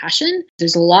self-compassion.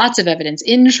 There's lots of evidence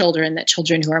in children that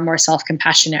children who are more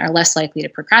self-compassionate are less likely to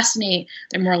procrastinate.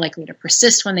 They're more likely to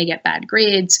persist when they get bad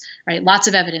grades, right? Lots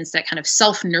of evidence that kind of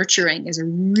self-nurturing is a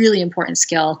really important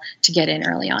skill to get in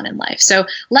early on in life. So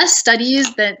less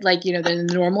studies that like, the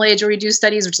normal age where we do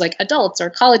studies, which is like adults or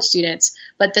college students,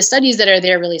 but the studies that are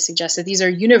there really suggest that these are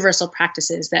universal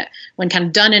practices that when kind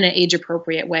of done in an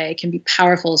age-appropriate way can be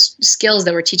powerful skills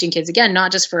that we're teaching kids, again,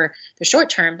 not just for the short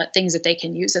term, but things that they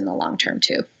can use in the long term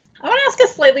too. I want to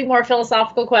ask a slightly more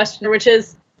philosophical question, which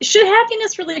is, should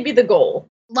happiness really be the goal?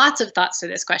 Lots of thoughts to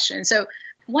this question. So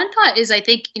one thought is, I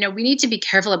think, we need to be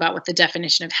careful about what the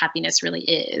definition of happiness really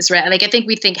is, right? Like, I think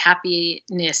we think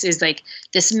happiness is like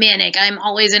this manic, I'm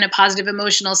always in a positive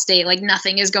emotional state, like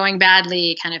nothing is going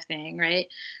badly kind of thing, right?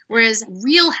 Whereas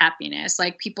real happiness,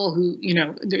 like people who,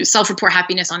 self-report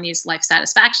happiness on these life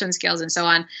satisfaction scales and so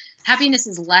on, happiness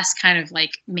is less kind of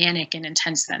like manic and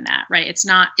intense than that, right?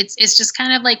 It's just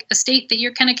kind of like a state that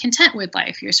you're kind of content with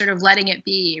life. You're sort of letting it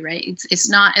be, right? It's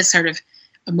not as sort of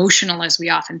emotional as we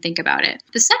often think about it.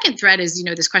 The second thread is,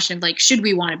 this question of like, should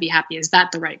we want to be happy? Is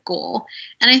that the right goal?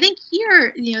 And I think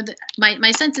here,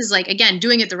 my sense is like, again,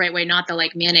 doing it the right way, not the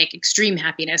like manic extreme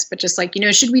happiness, but just like,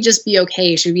 should we just be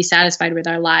okay? Should we be satisfied with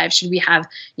our lives? Should we have,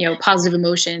 positive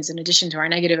emotions in addition to our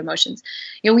negative emotions?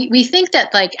 We think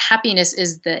that like happiness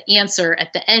is the answer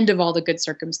at the end of all the good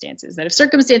circumstances, that if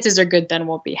circumstances are good, then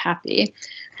we'll be happy.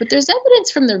 But there's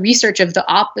evidence from the research of the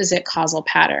opposite causal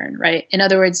pattern, right? In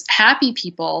other words, happy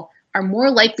people are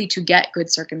more likely to get good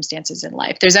circumstances in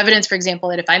life. There's evidence, for example,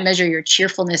 that if I measure your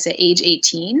cheerfulness at age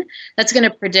 18, that's going to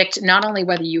predict not only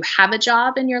whether you have a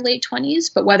job in your late 20s,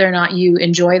 but whether or not you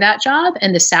enjoy that job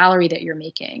and the salary that you're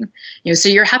making. So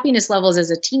your happiness levels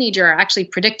as a teenager are actually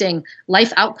predicting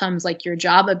life outcomes like your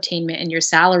job obtainment and your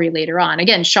salary later on.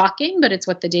 Again, shocking, but it's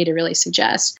what the data really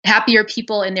suggests. Happier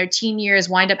people in their teen years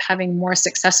wind up having more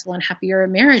successful and happier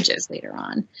marriages later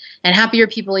on. And happier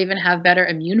people even have better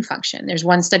immune function. There's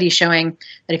one study showing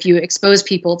that if you expose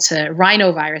people to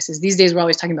rhinoviruses, these days we're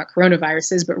always talking about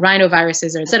coronaviruses, but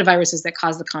rhinoviruses are a set of viruses that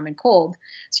cause the common cold.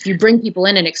 So if you bring people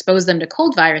in and expose them to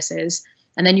cold viruses,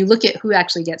 and then you look at who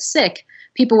actually gets sick,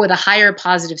 people with a higher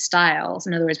positive style,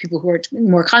 in other words, people who are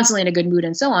more constantly in a good mood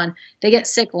and so on, they get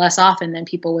sick less often than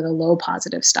people with a low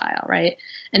positive style, right?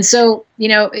 And so,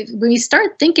 when we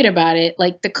start thinking about it,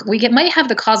 like might have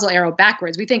the causal arrow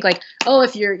backwards. We think like, oh,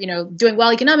 if you're, doing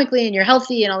well economically and you're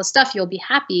healthy and all this stuff, you'll be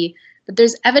happy. But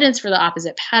there's evidence for the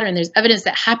opposite pattern. There's evidence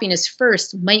that happiness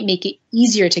first might make it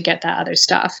easier to get that other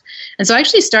stuff. And so I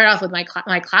actually start off with my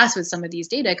class with some of these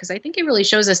data because I think it really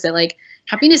shows us that like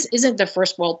happiness isn't the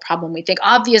first world problem we think.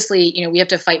 Obviously, we have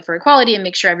to fight for equality and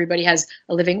make sure everybody has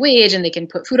a living wage and they can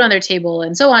put food on their table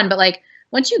and so on. But like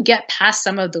once you get past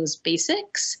some of those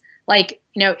basics, like,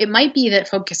 it might be that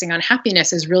focusing on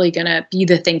happiness is really going to be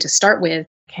the thing to start with.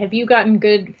 Have you gotten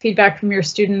good feedback from your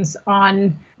students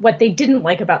on what they didn't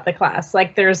like about the class?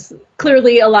 Like, there's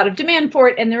clearly a lot of demand for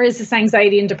it, and there is this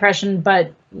anxiety and depression,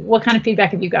 but what kind of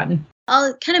feedback have you gotten?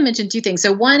 I'll kind of mention two things.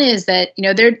 So one is that,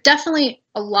 there are definitely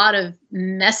a lot of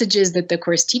messages that the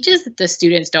course teaches that the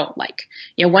students don't like.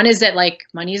 One is that, like,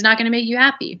 money is not going to make you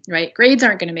happy, right? Grades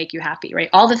aren't going to make you happy, right?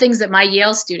 All the things that my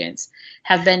Yale students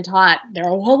have been taught their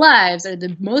whole lives are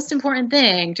the most important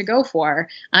thing to go for.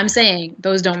 I'm saying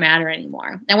those don't matter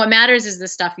anymore. And what matters is the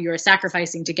stuff you're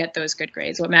sacrificing to get those good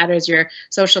grades. What matters is your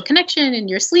social connection and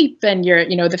your sleep and your,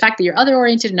 the fact that you're other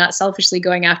oriented and not selfishly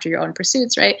going after your own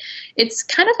pursuits, right? It's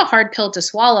kind of a hard pill to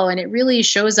swallow. And it really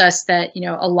shows us that,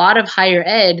 a lot of higher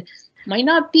ed might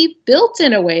not be built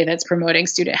in a way that's promoting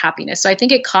student happiness. So I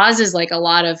think it causes like a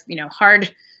lot of,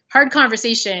 hard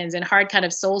conversations and hard kind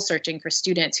of soul searching for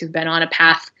students who've been on a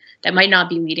path that might not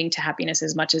be leading to happiness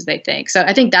as much as they think. So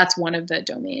I think that's one of the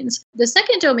domains. The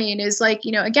second domain is like,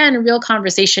 again, a real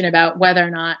conversation about whether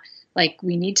or not like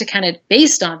we need to kind of,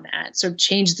 based on that, sort of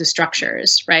change the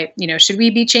structures, right? Should we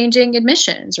be changing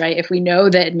admissions, right? If we know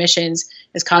that admissions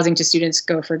is causing to students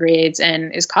go for grades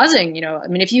and is causing,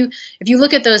 if you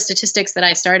look at those statistics that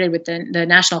I started with the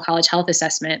National College Health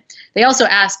Assessment, they also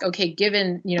ask, okay,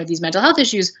 given, these mental health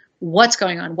issues, what's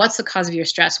going on? What's the cause of your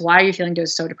stress? Why are you feeling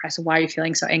so depressed? Why are you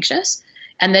feeling so anxious?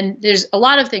 And then there's a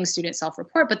lot of things students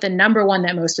self-report, but the number one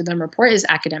that most of them report is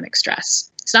academic stress.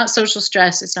 It's not social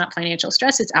stress. It's not financial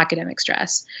stress. It's academic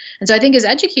stress. And so I think as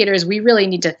educators, we really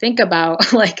need to think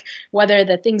about like whether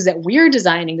the things that we're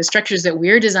designing, the structures that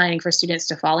we're designing for students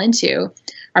to fall into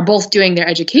are both doing their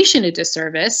education a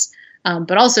disservice,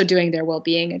 but also doing their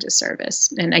well-being a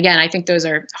disservice. And again, I think those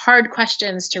are hard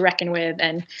questions to reckon with.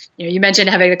 And you mentioned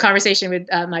having a conversation with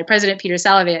my president, Peter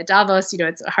Salovey at Davos.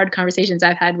 It's hard conversations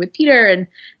I've had with Peter, and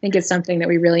I think it's something that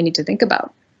we really need to think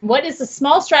about. What is a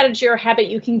small strategy or habit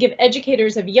you can give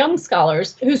educators of young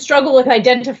scholars who struggle with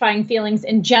identifying feelings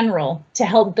in general to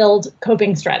help build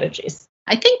coping strategies?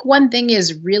 I think one thing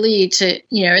is really to,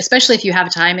 especially if you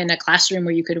have time in a classroom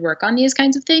where you could work on these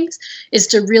kinds of things, is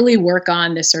to really work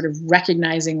on this sort of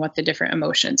recognizing what the different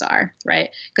emotions are,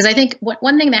 right? Because I think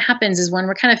one thing that happens is when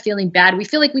we're kind of feeling bad, we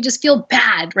feel like we just feel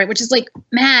bad, right? Which is like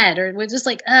mad, or we're just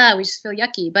like, we just feel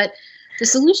yucky. But the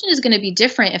solution is going to be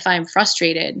different if I'm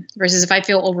frustrated versus if I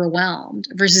feel overwhelmed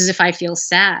versus if I feel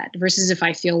sad versus if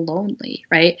I feel lonely,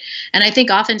 right? And I think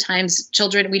oftentimes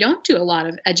children, we don't do a lot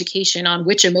of education on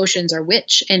which emotions are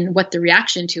which and what the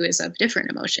reaction to is of different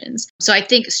emotions. So I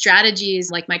think strategies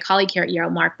like my colleague here at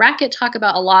Yale, Mark Brackett, talk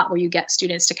about a lot where you get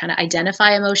students to kind of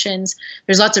identify emotions.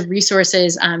 There's lots of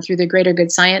resources through the Greater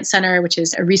Good Science Center, which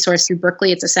is a resource through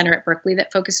Berkeley. It's a center at Berkeley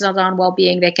that focuses on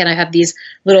well-being. They kind of have these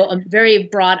little very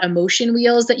broad emotion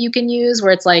wheels that you can use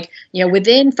where it's like,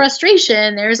 within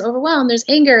frustration, there's overwhelm, there's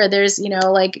anger, there's,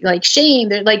 like shame,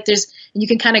 there's, you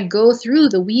can kind of go through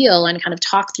the wheel and kind of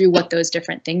talk through what those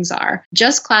different things are.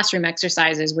 Just classroom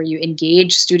exercises where you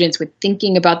engage students with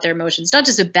thinking about their emotions, not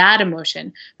just a bad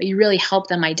emotion, but you really help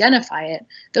them identify it.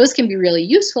 Those can be really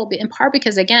useful, but in part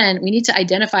because, again, we need to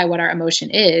identify what our emotion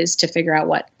is to figure out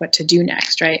what to do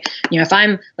next, right? If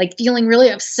I'm like feeling really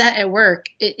upset at work,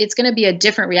 it's going to be a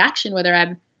different reaction whether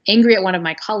I'm angry at one of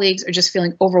my colleagues or just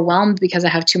feeling overwhelmed because I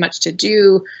have too much to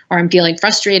do, or I'm feeling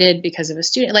frustrated because of a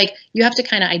student. Like, you have to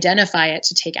kind of identify it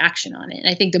to take action on it. And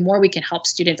I think the more we can help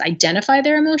students identify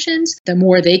their emotions, the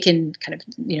more they can kind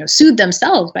of, soothe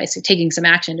themselves by taking some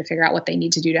action to figure out what they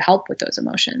need to do to help with those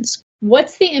emotions.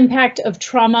 What's the impact of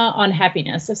trauma on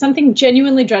happiness? If something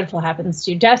genuinely dreadful happens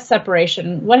to you, death,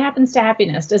 separation, what happens to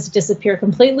happiness? Does it disappear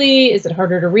completely? Is it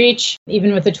harder to reach,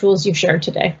 even with the tools you've shared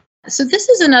today? So this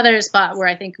is another spot where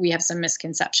I think we have some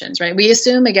misconceptions, right? We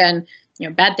assume, again,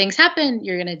 bad things happen,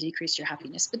 you're going to decrease your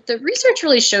happiness. But the research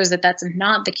really shows that that's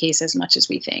not the case as much as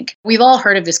we think. We've all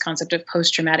heard of this concept of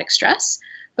post-traumatic stress,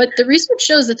 but the research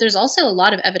shows that there's also a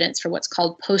lot of evidence for what's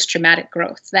called post-traumatic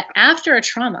growth, that after a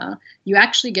trauma, you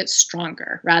actually get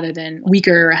stronger rather than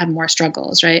weaker or have more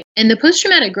struggles, right? And the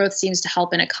post-traumatic growth seems to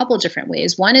help in a couple different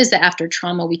ways. One is that after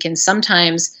trauma, we can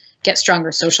sometimes get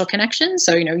stronger social connections.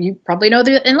 So, you probably know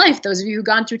that in life, those of you who've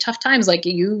gone through tough times, like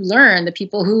you learn the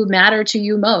people who matter to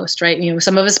you most, right?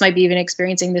 Some of us might be even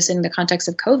experiencing this in the context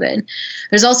of COVID.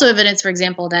 There's also evidence, for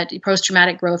example, that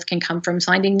post-traumatic growth can come from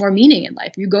finding more meaning in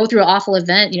life. You go through an awful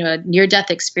event, a near-death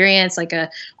experience, like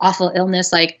a awful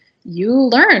illness, like you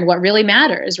learn what really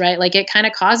matters, right? Like it kind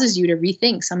of causes you to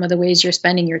rethink some of the ways you're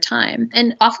spending your time.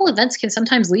 And awful events can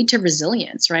sometimes lead to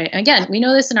resilience, right? And again, we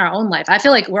know this in our own life. I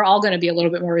feel like we're all going to be a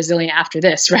little bit more resilient after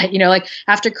this, right? Like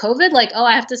after COVID, like, oh,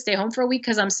 I have to stay home for a week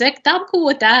because I'm sick. I'm cool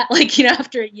with that. Like,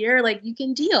 after a year, like you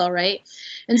can deal, right?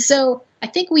 And so I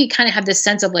think we kind of have this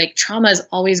sense of like trauma is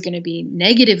always going to be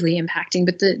negatively impacting,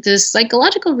 but the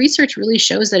psychological research really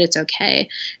shows that it's okay.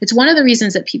 It's one of the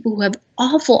reasons that people who have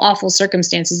awful, awful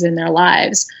circumstances in their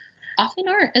lives often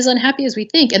aren't as unhappy as we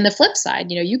think. And the flip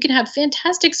side, you can have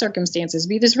fantastic circumstances,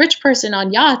 be this rich person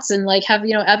on yachts and like have,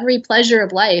 every pleasure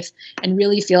of life and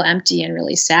really feel empty and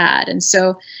really sad. And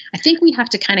so I think we have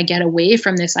to kind of get away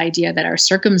from this idea that our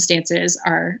circumstances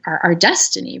are our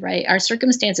destiny, right? Our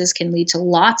circumstances can lead to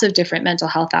lots of different mental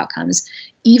health outcomes.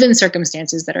 Even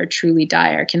circumstances that are truly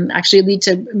dire can actually lead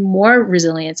to more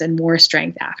resilience and more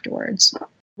strength afterwards.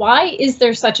 Why is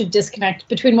there such a disconnect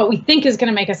between what we think is going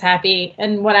to make us happy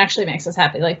and what actually makes us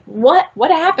happy? Like, what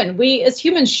happened? We as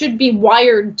humans should be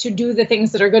wired to do the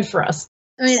things that are good for us.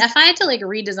 I mean, if I had to like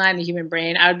redesign the human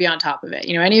brain, I would be on top of it.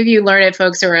 Any of you learn it,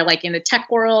 folks who are like in the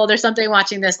tech world or something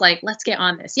watching this, like, let's get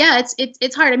on this. Yeah,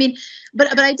 it's hard. I mean,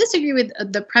 but I disagree with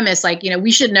the premise, like,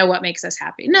 we should know what makes us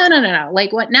happy. No.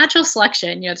 Like what natural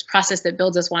selection, this process that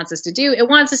builds us wants us to do, it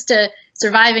wants us to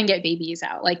survive and get babies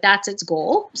out. Like that's its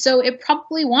goal. So it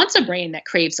probably wants a brain that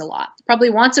craves a lot. It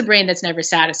probably wants a brain that's never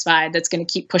satisfied, that's going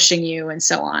to keep pushing you and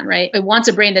so on, right? It wants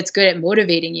a brain that's good at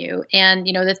motivating you. And,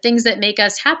 the things that make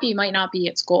us happy might not be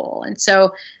its goal. And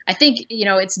so I think,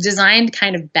 it's designed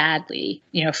kind of badly,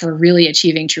 for really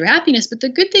achieving true happiness. But the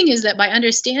good thing is that by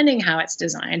understanding how it's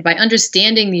designed, by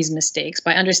understanding these mistakes,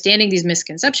 by understanding these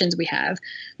misconceptions we have,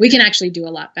 we can actually do a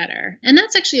lot better. And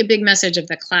that's actually a big message of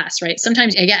the class, right?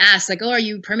 Sometimes I get asked like, oh, are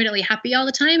you permanently happy all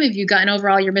the time? Have you gotten over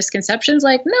all your misconceptions?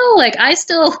 Like, no, like I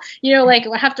still, like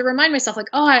I have to remind myself like,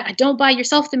 oh, I don't buy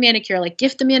yourself the manicure, like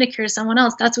gift the manicure to someone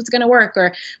else. That's what's going to work.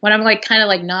 Or when I'm like kind of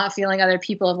like not feeling other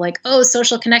people of like, oh,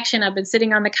 social connection, I've been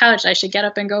sitting on the couch, I should get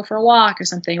up and go for a walk or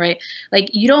something, right?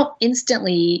 Like you don't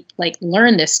instantly like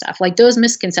learn this stuff. Like those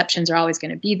misconceptions are always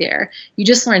going to be there. You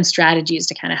just learn strategies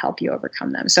to kind of help you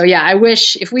overcome them. So yeah, I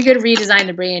wish if we could redesign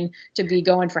the brain to be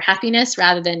going for happiness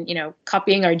rather than,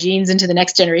 copying our genes into the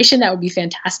next generation, that would be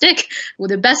fantastic. Well,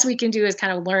 the best we can do is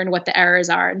kind of learn what the errors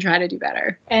are and try to do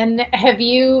better. And have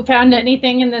you found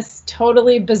anything in this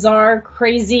totally bizarre,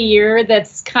 crazy year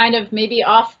that's kind of maybe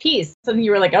off piece? Something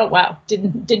you were like, oh, wow,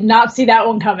 did not see that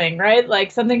one coming, right?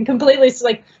 Like something completely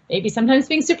like maybe sometimes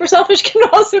being super selfish can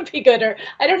also be good, or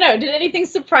I don't know. Did anything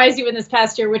surprise you in this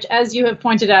past year, which, as you have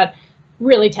pointed out,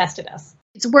 really tested us?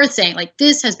 It's worth saying, like,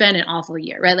 this has been an awful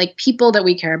year, right? Like, people that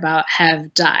we care about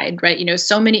have died, right?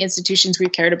 So many institutions we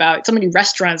cared about, so many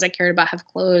restaurants I cared about have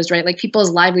closed, right? Like, people's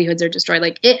livelihoods are destroyed.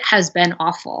 Like, it has been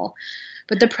awful.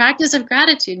 But the practice of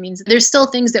gratitude means there's still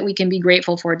things that we can be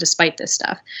grateful for despite this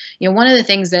stuff. One of the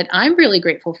things that I'm really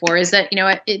grateful for is that,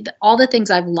 all the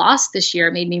things I've lost this year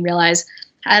made me realize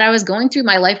that I was going through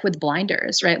my life with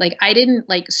blinders, right? Like I didn't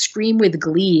like scream with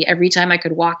glee every time I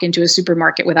could walk into a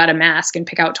supermarket without a mask and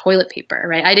pick out toilet paper,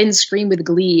 right? I didn't scream with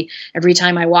glee every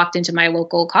time I walked into my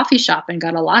local coffee shop and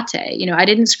got a latte. I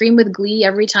didn't scream with glee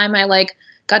every time I like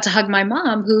got to hug my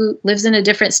mom who lives in a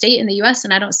different state in the US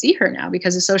and I don't see her now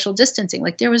because of social distancing.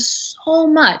 Like there was so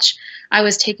much I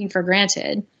was taking for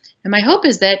granted. And my hope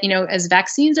is that, as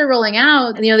vaccines are rolling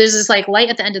out, there's this like light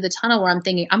at the end of the tunnel where I'm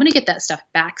thinking, I'm going to get that stuff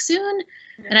back soon.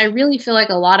 And I really feel like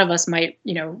a lot of us might,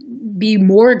 be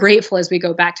more grateful as we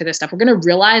go back to this stuff. We're going to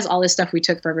realize all this stuff we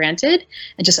took for granted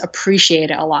and just appreciate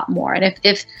it a lot more. And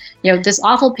if this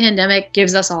awful pandemic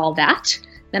gives us all that,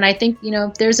 then I think,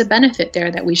 there's a benefit there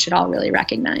that we should all really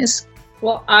recognize.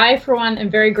 Well, I, for one,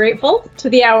 am very grateful to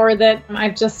the hour that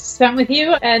I've just spent with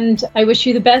you. And I wish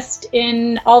you the best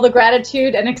in all the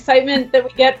gratitude and excitement that we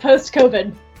get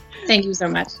post-COVID. Thank you so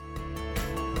much.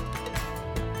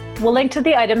 We'll link to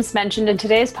the items mentioned in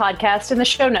today's podcast in the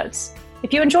show notes.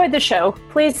 If you enjoyed the show,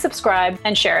 please subscribe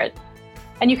and share it.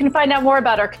 And you can find out more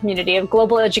about our community of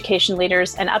global education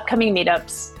leaders and upcoming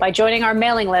meetups by joining our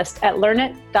mailing list at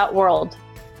learnit.world.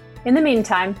 In the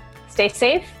meantime, stay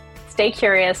safe, stay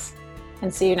curious,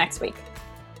 and see you next week.